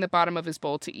scraping the bottom of his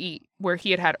bowl to eat, where he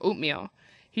had had oatmeal.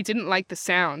 He didn't like the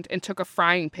sound and took a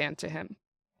frying pan to him.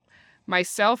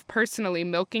 Myself personally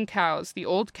milking cows, the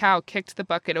old cow kicked the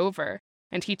bucket over,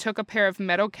 and he took a pair of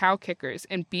metal cow kickers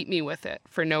and beat me with it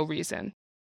for no reason.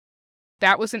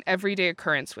 That was an everyday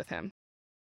occurrence with him."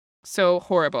 So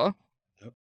horrible.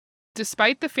 Yep.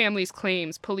 Despite the family's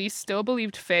claims, police still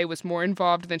believed Faye was more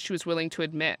involved than she was willing to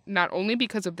admit, not only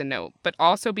because of the note, but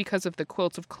also because of the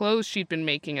quilts of clothes she'd been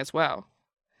making as well.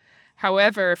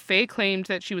 However, Faye claimed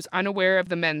that she was unaware of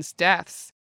the men's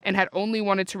deaths and had only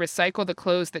wanted to recycle the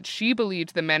clothes that she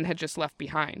believed the men had just left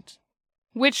behind.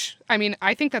 Which, I mean,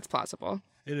 I think that's plausible.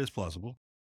 It is plausible.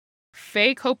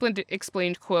 Faye Copeland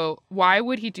explained, quote, "Why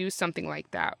would he do something like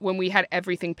that when we had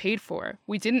everything paid for?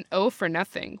 We didn't owe for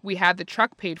nothing. We had the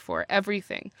truck paid for,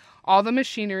 everything, all the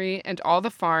machinery and all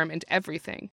the farm and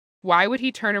everything. Why would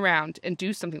he turn around and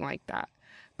do something like that?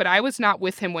 But I was not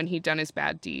with him when he'd done his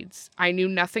bad deeds. I knew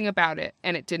nothing about it,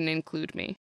 and it didn't include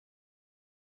me."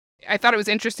 I thought it was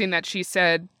interesting that she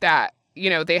said that,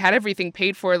 they had everything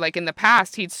paid for. Like in the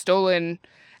past, he'd stolen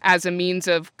as a means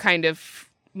of kind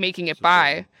of making it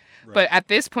by. Right. But at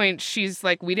this point, she's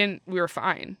like, we were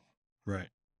fine. Right.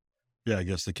 Yeah, I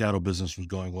guess the cattle business was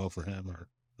going well for him, or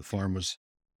the farm was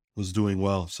doing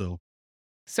well. So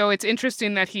it's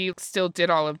interesting that he still did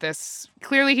all of this.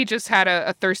 Clearly, he just had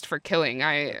a thirst for killing.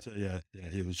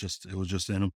 it was just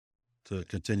in him to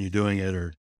continue doing it,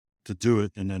 or to do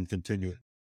it and then continue it.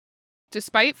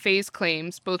 Despite Faye's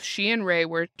claims, both she and Ray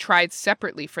were tried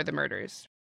separately for the murders.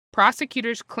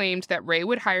 Prosecutors claimed that Ray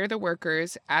would hire the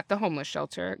workers at the homeless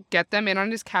shelter, get them in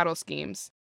on his cattle schemes,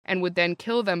 and would then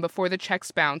kill them before the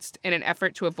checks bounced in an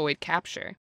effort to avoid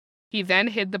capture. He then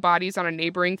hid the bodies on a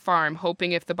neighboring farm,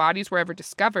 hoping if the bodies were ever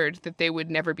discovered that they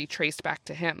would never be traced back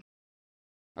to him.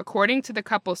 According to the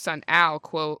couple's son Al,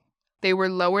 quote, "They were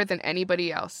lower than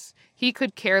anybody else. He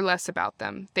could care less about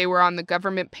them. They were on the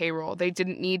government payroll. They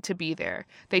didn't need to be there.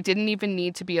 They didn't even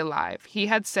need to be alive. He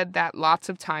had said that lots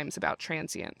of times about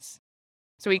transients."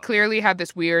 So he clearly had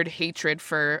this weird hatred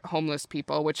for homeless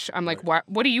people, which I'm like, Right.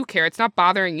 what do you care? It's not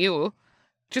bothering you.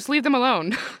 Just leave them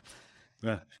alone.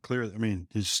 Yeah, clearly. I mean,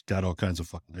 he's got all kinds of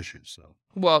fucking issues. So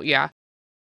Well, yeah.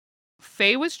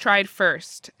 Faye was tried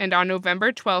first, and on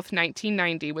November 12th,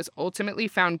 1990, was ultimately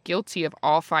found guilty of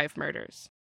all 5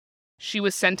 murders. She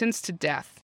was sentenced to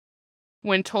death.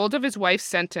 When told of his wife's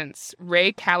sentence,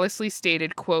 Ray callously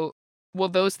stated, quote, "Well,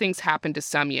 those things happen to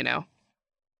some, you know."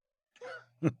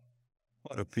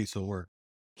 what a piece of work.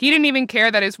 He didn't even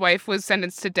care that his wife was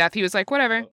sentenced to death. He was like,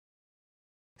 whatever.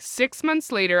 6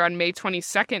 months later, on May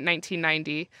 22nd,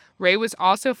 1990, Ray was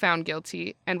also found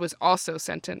guilty and was also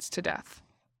sentenced to death.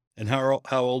 And how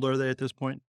old are they at this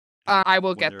point? I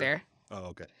will get there. Oh,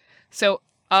 okay. So,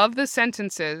 of the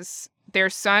sentences, their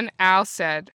son Al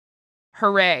said,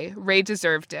 "Hooray, Ray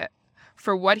deserved it.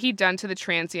 For what he'd done to the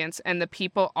transients and the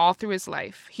people all through his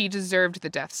life, he deserved the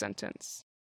death sentence."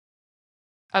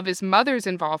 Of his mother's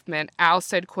involvement, Al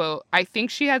said, quote, "I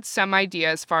think she had some idea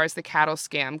as far as the cattle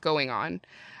scam going on.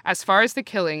 As far as the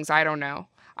killings, I don't know.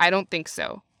 I don't think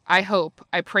so. I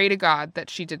pray to God that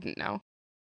she didn't know."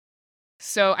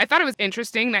 So I thought it was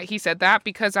interesting that he said that,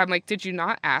 because I'm like, did you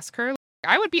not ask her?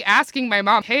 I would be asking my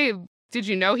mom, hey, did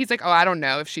you know? He's like, oh, I don't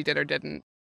know if she did or didn't.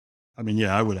 I mean,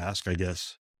 yeah, I would ask, I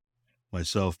guess,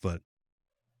 myself, but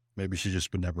maybe she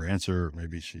just would never answer, or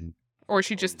maybe she... Or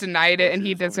she just denied it, and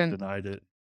he doesn't... Denied it.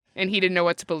 And he didn't know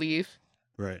what to believe.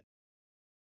 Right.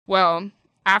 Well,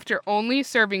 after only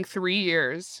serving 3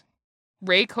 years,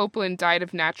 Ray Copeland died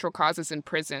of natural causes in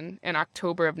prison in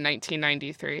October of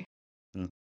 1993.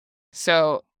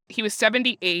 So he was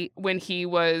 78 when he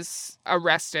was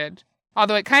arrested.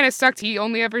 Although it kind of sucked. He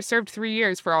only ever served 3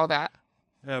 years for all that.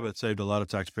 Yeah, but it saved a lot of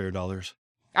taxpayer dollars.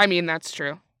 I mean, that's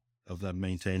true. Of them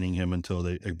maintaining him until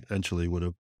they eventually would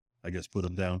have, I guess, put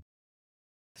him down.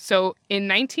 So in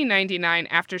 1999,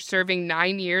 after serving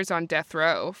 9 years on death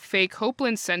row, Faye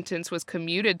Copeland's sentence was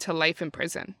commuted to life in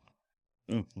prison.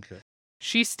 Oh, okay.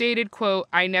 She stated, quote,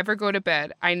 "I never go to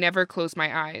bed. I never close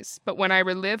my eyes. But when I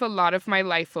relive a lot of my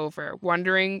life over,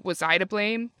 wondering, was I to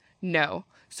blame? No.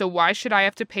 So why should I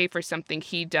have to pay for something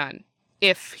he done,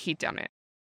 if he done it?"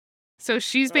 So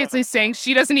she's basically saying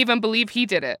she doesn't even believe he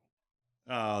did it.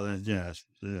 Oh, then yeah.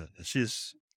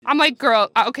 She's I'm like,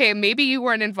 girl, okay, maybe you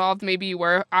weren't involved, maybe you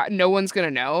were. No one's gonna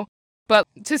know. But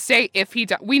to say if he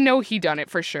done, we know he done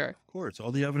it for sure. of course,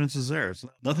 all the evidence is there.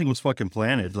 Nothing was fucking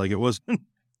planted. Like it wasn't,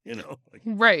 Like,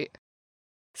 Right.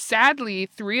 Sadly,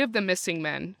 3 of the missing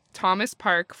men, Thomas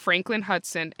Park, Franklin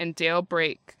Hudson, and Dale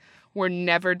Brake, were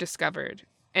never discovered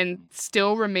and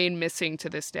still remain missing to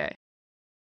this day.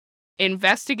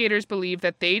 Investigators believe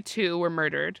that they too were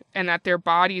murdered and that their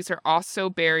bodies are also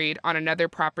buried on another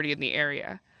property in the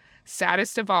area.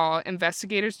 Saddest of all,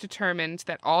 investigators determined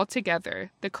that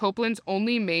altogether, the Copelands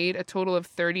only made a total of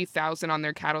 $30,000 on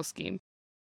their cattle scheme,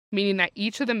 meaning that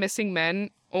each of the missing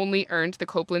men only earned the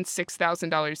Copelands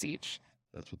 $6,000 each.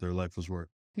 that's what their life was worth.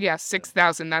 Yeah,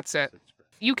 6,000, that's it.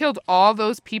 You killed all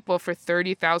those people for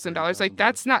 $30,000. Like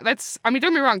I mean,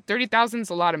 don't get me wrong, 30,000 is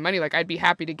a lot of money. Like, I'd be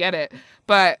happy to get it,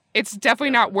 but it's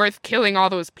definitely not worth killing all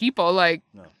those people. Like,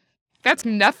 No. that's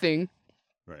nothing.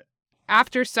 Right.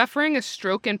 After suffering a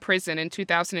stroke in prison in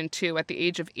 2002 at the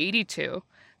age of 82,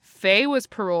 Faye was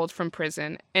paroled from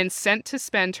prison and sent to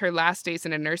spend her last days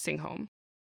in a nursing home.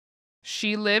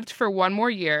 She lived for 1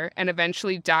 more year and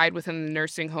eventually died within the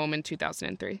nursing home in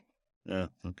 2003. Yeah.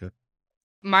 Okay.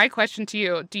 My question to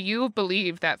you, do you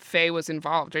believe that Faye was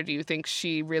involved, or do you think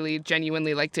she really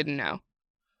genuinely didn't know?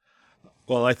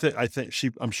 Well,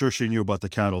 I'm sure she knew about the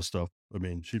cattle stuff. I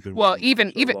mean, she'd been. Well, with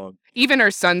them so long. even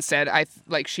her son said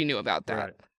she knew about that.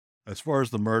 Right. As far as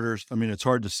the murders, I mean, it's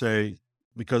hard to say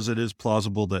because it is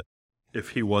plausible that if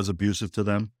he was abusive to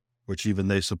them, which even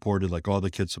they supported, like all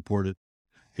the kids supported,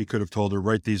 he could have told her,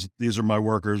 write these are my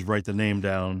workers, write the name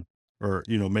down, or,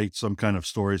 make some kind of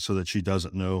story so that she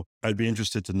doesn't know. I'd be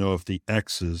interested to know if the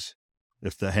X's,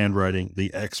 if the handwriting,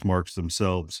 the X marks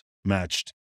themselves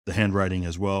matched the handwriting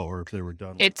as well, or if they were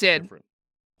done. It did. Different.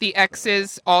 The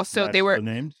X's also, Matched they were, the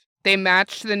names? they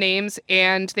matched the names,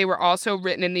 and they were also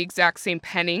written in the exact same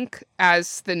pen ink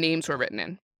as the names were written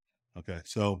in. Okay.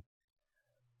 So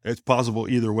it's possible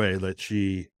either way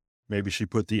that maybe she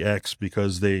put the X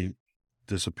because they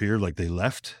disappeared, like they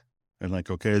left. And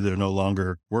like, okay, they're no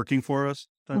longer working for us.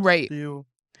 Right. Deal.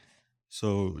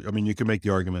 So, I mean, you can make the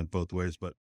argument both ways,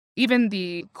 but even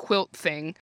the quilt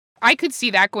thing, I could see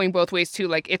that going both ways too.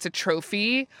 Like, it's a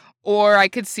trophy, or I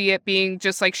could see it being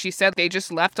just like she said, they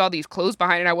just left all these clothes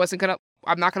behind, and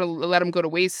I'm not gonna let them go to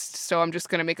waste. So I'm just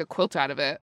gonna make a quilt out of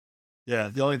it. Yeah,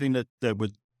 the only thing that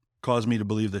would cause me to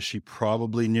believe that she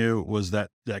probably knew was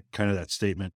that kind of that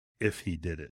statement, if he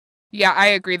did it. Yeah, I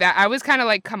agree that. I was kind of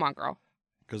like, come on, girl.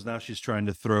 Because now she's trying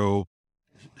to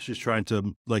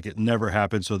like it never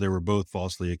happened, so they were both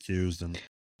falsely accused, and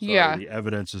yeah, the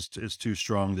evidence is too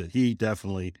strong that he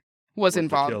definitely was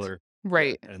involved. The killer.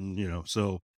 Right. And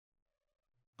so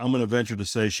I'm gonna venture to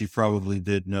say she probably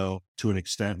did know to an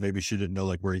extent. Maybe she didn't know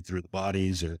like where he threw the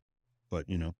bodies, but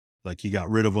like he got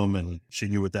rid of them, and she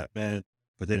knew what that meant,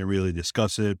 but they didn't really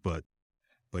discuss it. But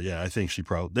yeah, I think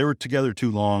they were together too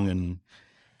long, and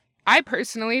I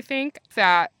personally think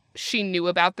that she knew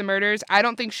about the murders. I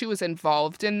don't think she was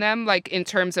involved in them, like in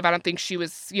terms of, I don't think she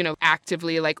was,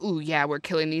 actively like, ooh, yeah, we're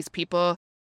killing these people.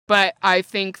 But I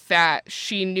think that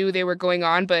she knew they were going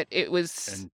on, but it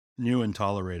was... And knew and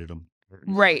tolerated them.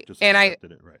 Right. And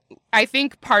I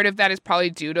think part of that is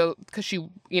probably due to, because she,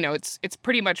 it's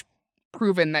pretty much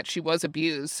proven that she was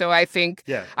abused. So I think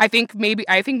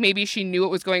maybe she knew what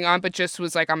was going on, but just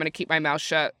was like, I'm going to keep my mouth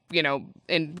shut,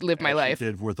 and live my life. She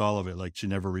did with all of it. Like she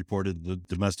never reported the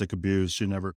domestic abuse. She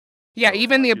never. Yeah,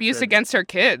 even the abuse against her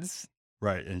kids.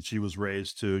 Right. And she was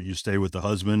raised to, you stay with the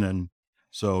husband. And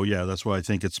so, yeah, that's why I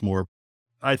think it's more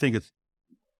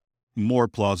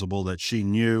plausible that she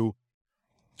knew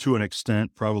to an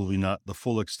extent, probably not the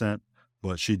full extent,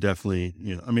 but she definitely,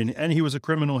 and he was a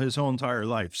criminal his whole entire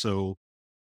life. So,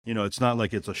 it's not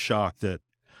like it's a shock that,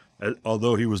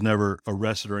 although he was never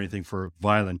arrested or anything for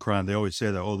violent crime, they always say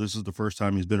that, oh, this is the first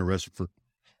time he's been arrested for,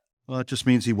 well, it just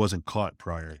means he wasn't caught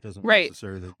prior. It doesn't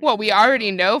necessarily. Well, we already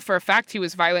know for a fact he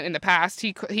was violent in the past.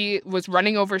 He was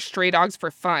running over stray dogs for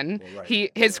fun. Well,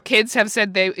 right. His kids have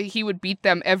said he would beat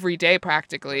them every day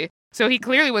practically. So he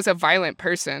clearly was a violent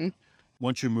person.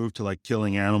 Once you move to like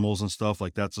killing animals and stuff,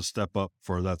 like that's a step up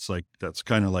that's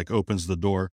kind of like opens the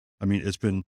door. I mean, it's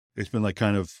been like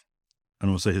kind of, I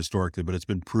don't want to say historically, but it's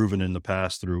been proven in the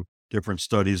past through different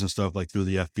studies and stuff like through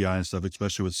the FBI and stuff,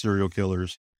 especially with serial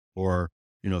killers or,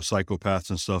 psychopaths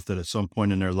and stuff, that at some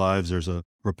point in their lives, there's a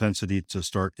propensity to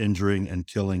start injuring and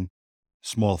killing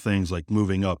small things, like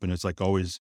moving up. And it's like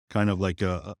always kind of like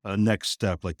a next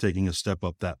step, like taking a step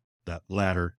up that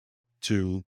ladder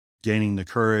to gaining the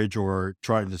courage or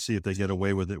trying to see if they get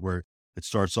away with it, where it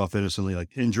starts off innocently, like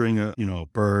injuring a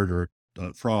bird or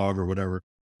a frog or whatever,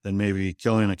 then maybe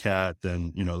killing a cat,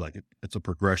 then, it's a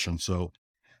progression. So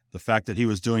the fact that he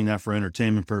was doing that for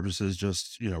entertainment purposes,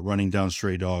 just, running down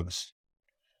stray dogs,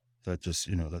 that just,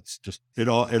 that's just, it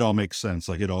all makes sense.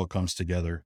 Like it all comes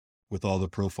together with all the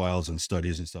profiles and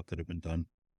studies and stuff that have been done,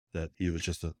 that he was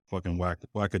just a fucking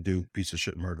wackadoo piece of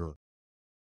shit murderer.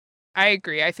 I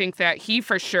agree. I think that he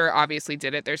for sure obviously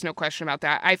did it. There's no question about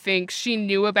that. I think she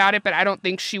knew about it, but I don't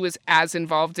think she was as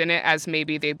involved in it as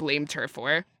maybe they blamed her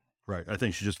for. Right. I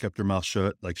think she just kept her mouth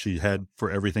shut, like she had for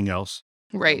everything else.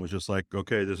 Right. It was just like,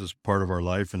 okay, this is part of our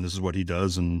life and this is what he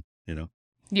does. And,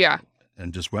 Yeah.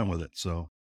 And just went with it.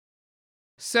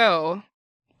 So,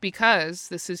 because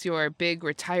this is your big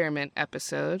retirement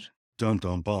episode, dun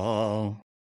dun ball,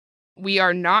 we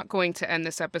are not going to end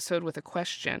this episode with a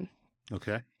question.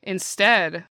 Okay.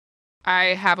 Instead,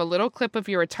 I have a little clip of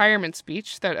your retirement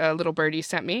speech that a little birdie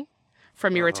sent me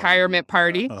from your retirement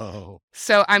party.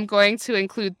 So I'm going to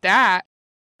include that.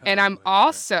 And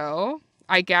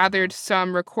I gathered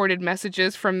some recorded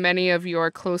messages from many of your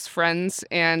close friends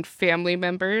and family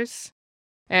members.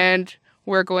 And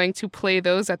we're going to play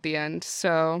those at the end.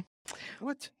 So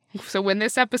what? So when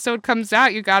this episode comes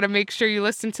out, you got to make sure you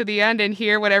listen to the end and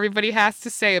hear what everybody has to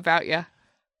say about you.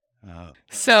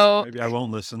 So maybe I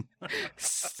won't listen.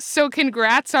 So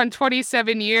congrats on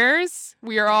 27 years.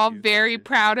 We are all very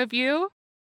proud of you.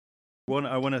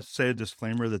 I want to say a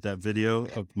disclaimer that video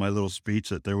of my little speech,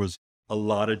 that there was a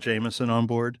lot of Jameson on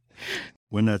board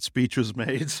when that speech was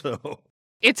made. So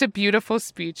it's a beautiful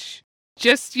speech.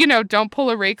 Just, don't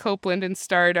pull a Ray Copeland and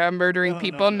start murdering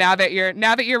people. Now that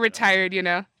you're retired,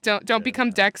 don't become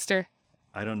Dexter.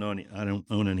 I don't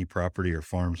own any property or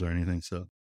farms or anything. So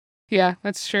yeah,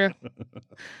 that's true.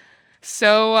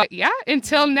 So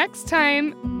until next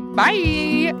time,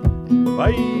 bye.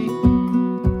 Bye.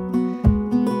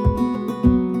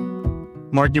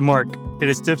 Marky Mark, it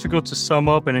is difficult to sum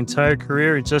up an entire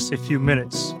career in just a few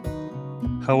minutes.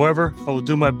 However, I will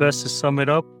do my best to sum it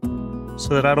up so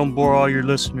that I don't bore all your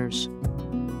listeners.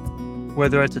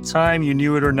 Whether at the time you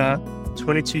knew it or not,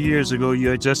 22 years ago you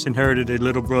had just inherited a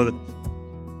little brother.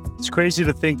 It's crazy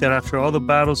to think that after all the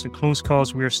battles and close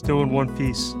calls, we are still in one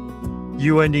piece.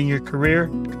 You ending your career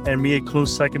and me a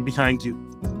close second behind you.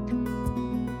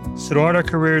 Throughout our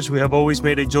careers, we have always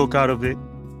made a joke out of it.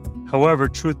 However,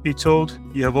 truth be told,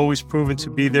 you have always proven to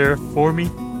be there for me,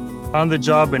 on the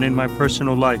job and in my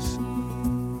personal life.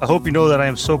 I hope you know that I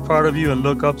am so proud of you and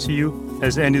look up to you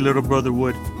as any little brother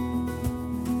would.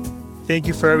 Thank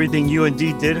you for everything you and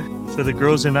Dee did for the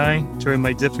girls and I during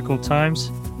my difficult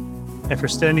times, and for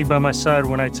standing by my side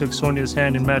when I took Sonia's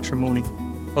hand in matrimony.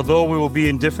 Although we will be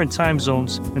in different time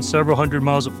zones and several hundred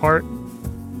miles apart,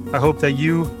 I hope that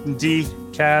you, Dee,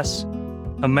 Cass,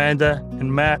 Amanda,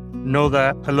 and Matt know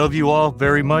that I love you all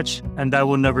very much and that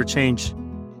will never change.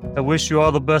 I wish you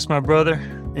all the best, my brother,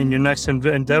 in your next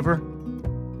endeavor,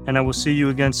 and I will see you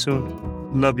again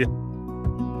soon. Love you.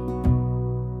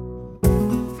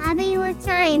 Happy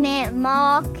retirement,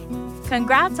 Mark.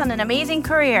 Congrats on an amazing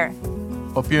career.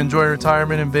 Hope you enjoy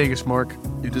retirement in Vegas, Mark.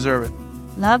 You deserve it.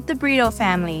 Love the Brito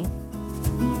family.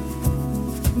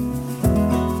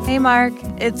 Hey, Mark.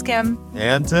 It's Kim.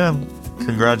 And Tim.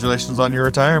 Congratulations on your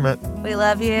retirement. We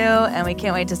love you, and we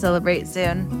can't wait to celebrate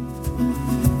soon.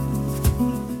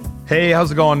 Hey,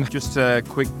 how's it going? Just a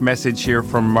quick message here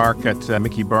from Mark at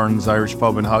Mickey Burns Irish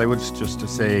Pub in Hollywood, just to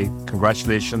say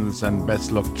congratulations and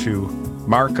best luck to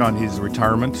Mark on his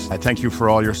retirement. I thank you for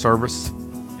all your service.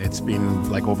 It's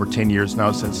been like over 10 years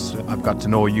now since I've got to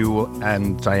know you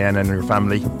and Diana and your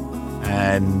family.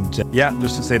 And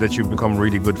just to say that you've become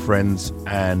really good friends,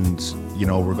 and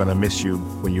we're going to miss you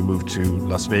when you move to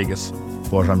Las Vegas,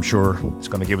 but I'm sure it's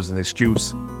going to give us an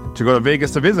excuse to go to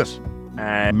Vegas to visit.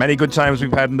 And many good times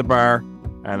we've had in the bar,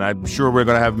 and I'm sure we're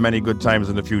going to have many good times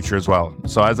in the future as well.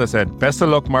 So as I said, best of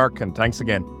luck, Mark, and thanks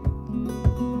again.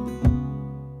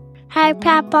 Hi,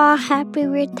 Papa. Happy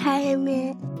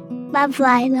retirement. Love,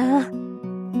 Lila.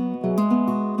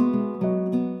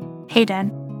 Hey,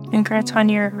 Dad. Congrats on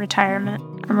your retirement.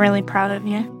 I'm really proud of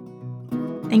you.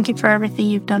 Thank you for everything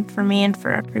you've done for me and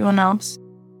for everyone else.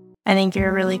 I think you're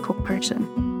a really cool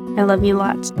person. I love you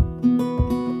lots.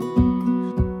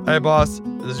 Hey, boss.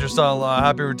 This is your son-in-law.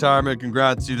 Happy retirement.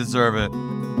 Congrats. You deserve it.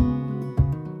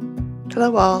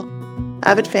 Hello, all.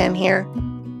 Avid fan here.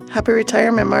 Happy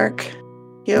retirement, Mark.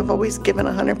 You have always given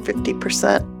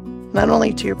 150%, not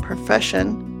only to your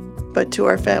profession, but to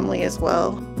our family as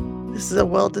well. This is a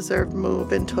well-deserved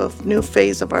move into a new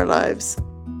phase of our lives.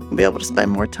 We'll be able to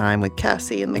spend more time with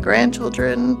Cassie and the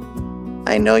grandchildren.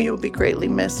 I know you will be greatly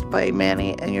missed by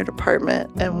Manny and your department,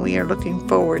 and we are looking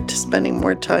forward to spending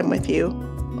more time with you.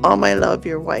 All my love,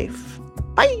 your wife.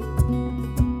 Bye!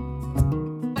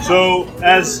 So,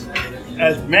 as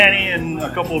Manny and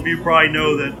a couple of you probably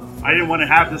know, that I didn't want to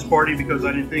have this party because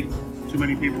I didn't think too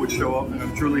many people would show up, and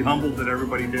I'm truly humbled that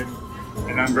everybody did.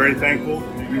 And I'm very thankful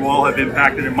that you all have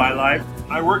impacted in my life.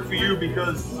 I work for you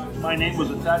because my name was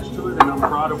attached to it, and I'm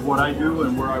proud of what I do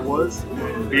and where I was.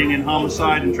 Being in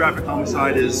homicide and traffic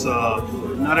homicide is,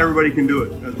 not everybody can do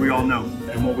it, as we all know.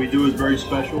 And what we do is very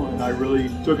special, and I really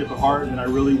took it to heart, and I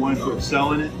really wanted to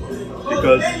excel in it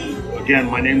because, again,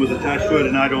 my name was attached to it,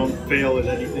 and I don't fail at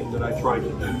anything that I try to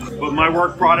do. But my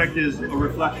work product is a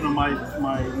reflection of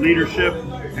my leadership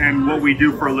and what we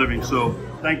do for a living. So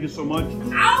thank you so much.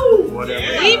 Ow! Whatever.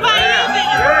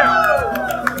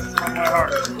 From my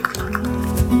heart.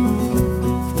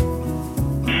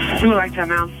 We would like to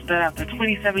announce that after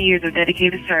 27 years of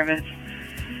dedicated service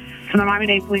to the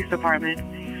Miami-Dade Police Department,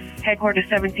 Headquarters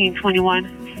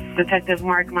 1721, Detective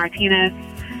Mark Martinez,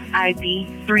 ID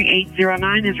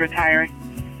 3809, is retiring.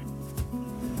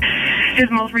 His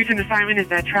most recent assignment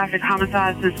is at traffic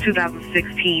homicide since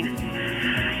 2016.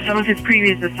 Some of his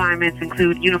previous assignments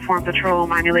include Uniform Patrol,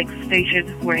 Miami Lakes Station,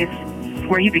 where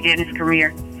he began his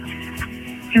career.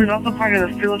 He was also part of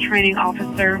the Field Training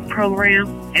Officer Program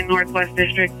in Northwest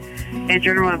District and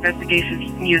General Investigations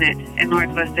Unit in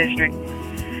Northwest District.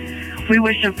 We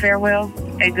wish him farewell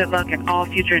and good luck in all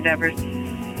future endeavors.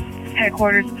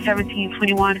 Headquarters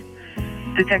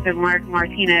 1721, Detective Mark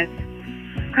Martinez,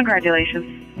 congratulations,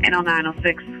 and on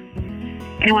 906.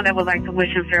 Anyone that would like to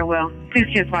wish him farewell, please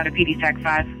just spot a PD Tech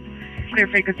 5. Clear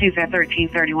frequencies at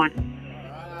 1331.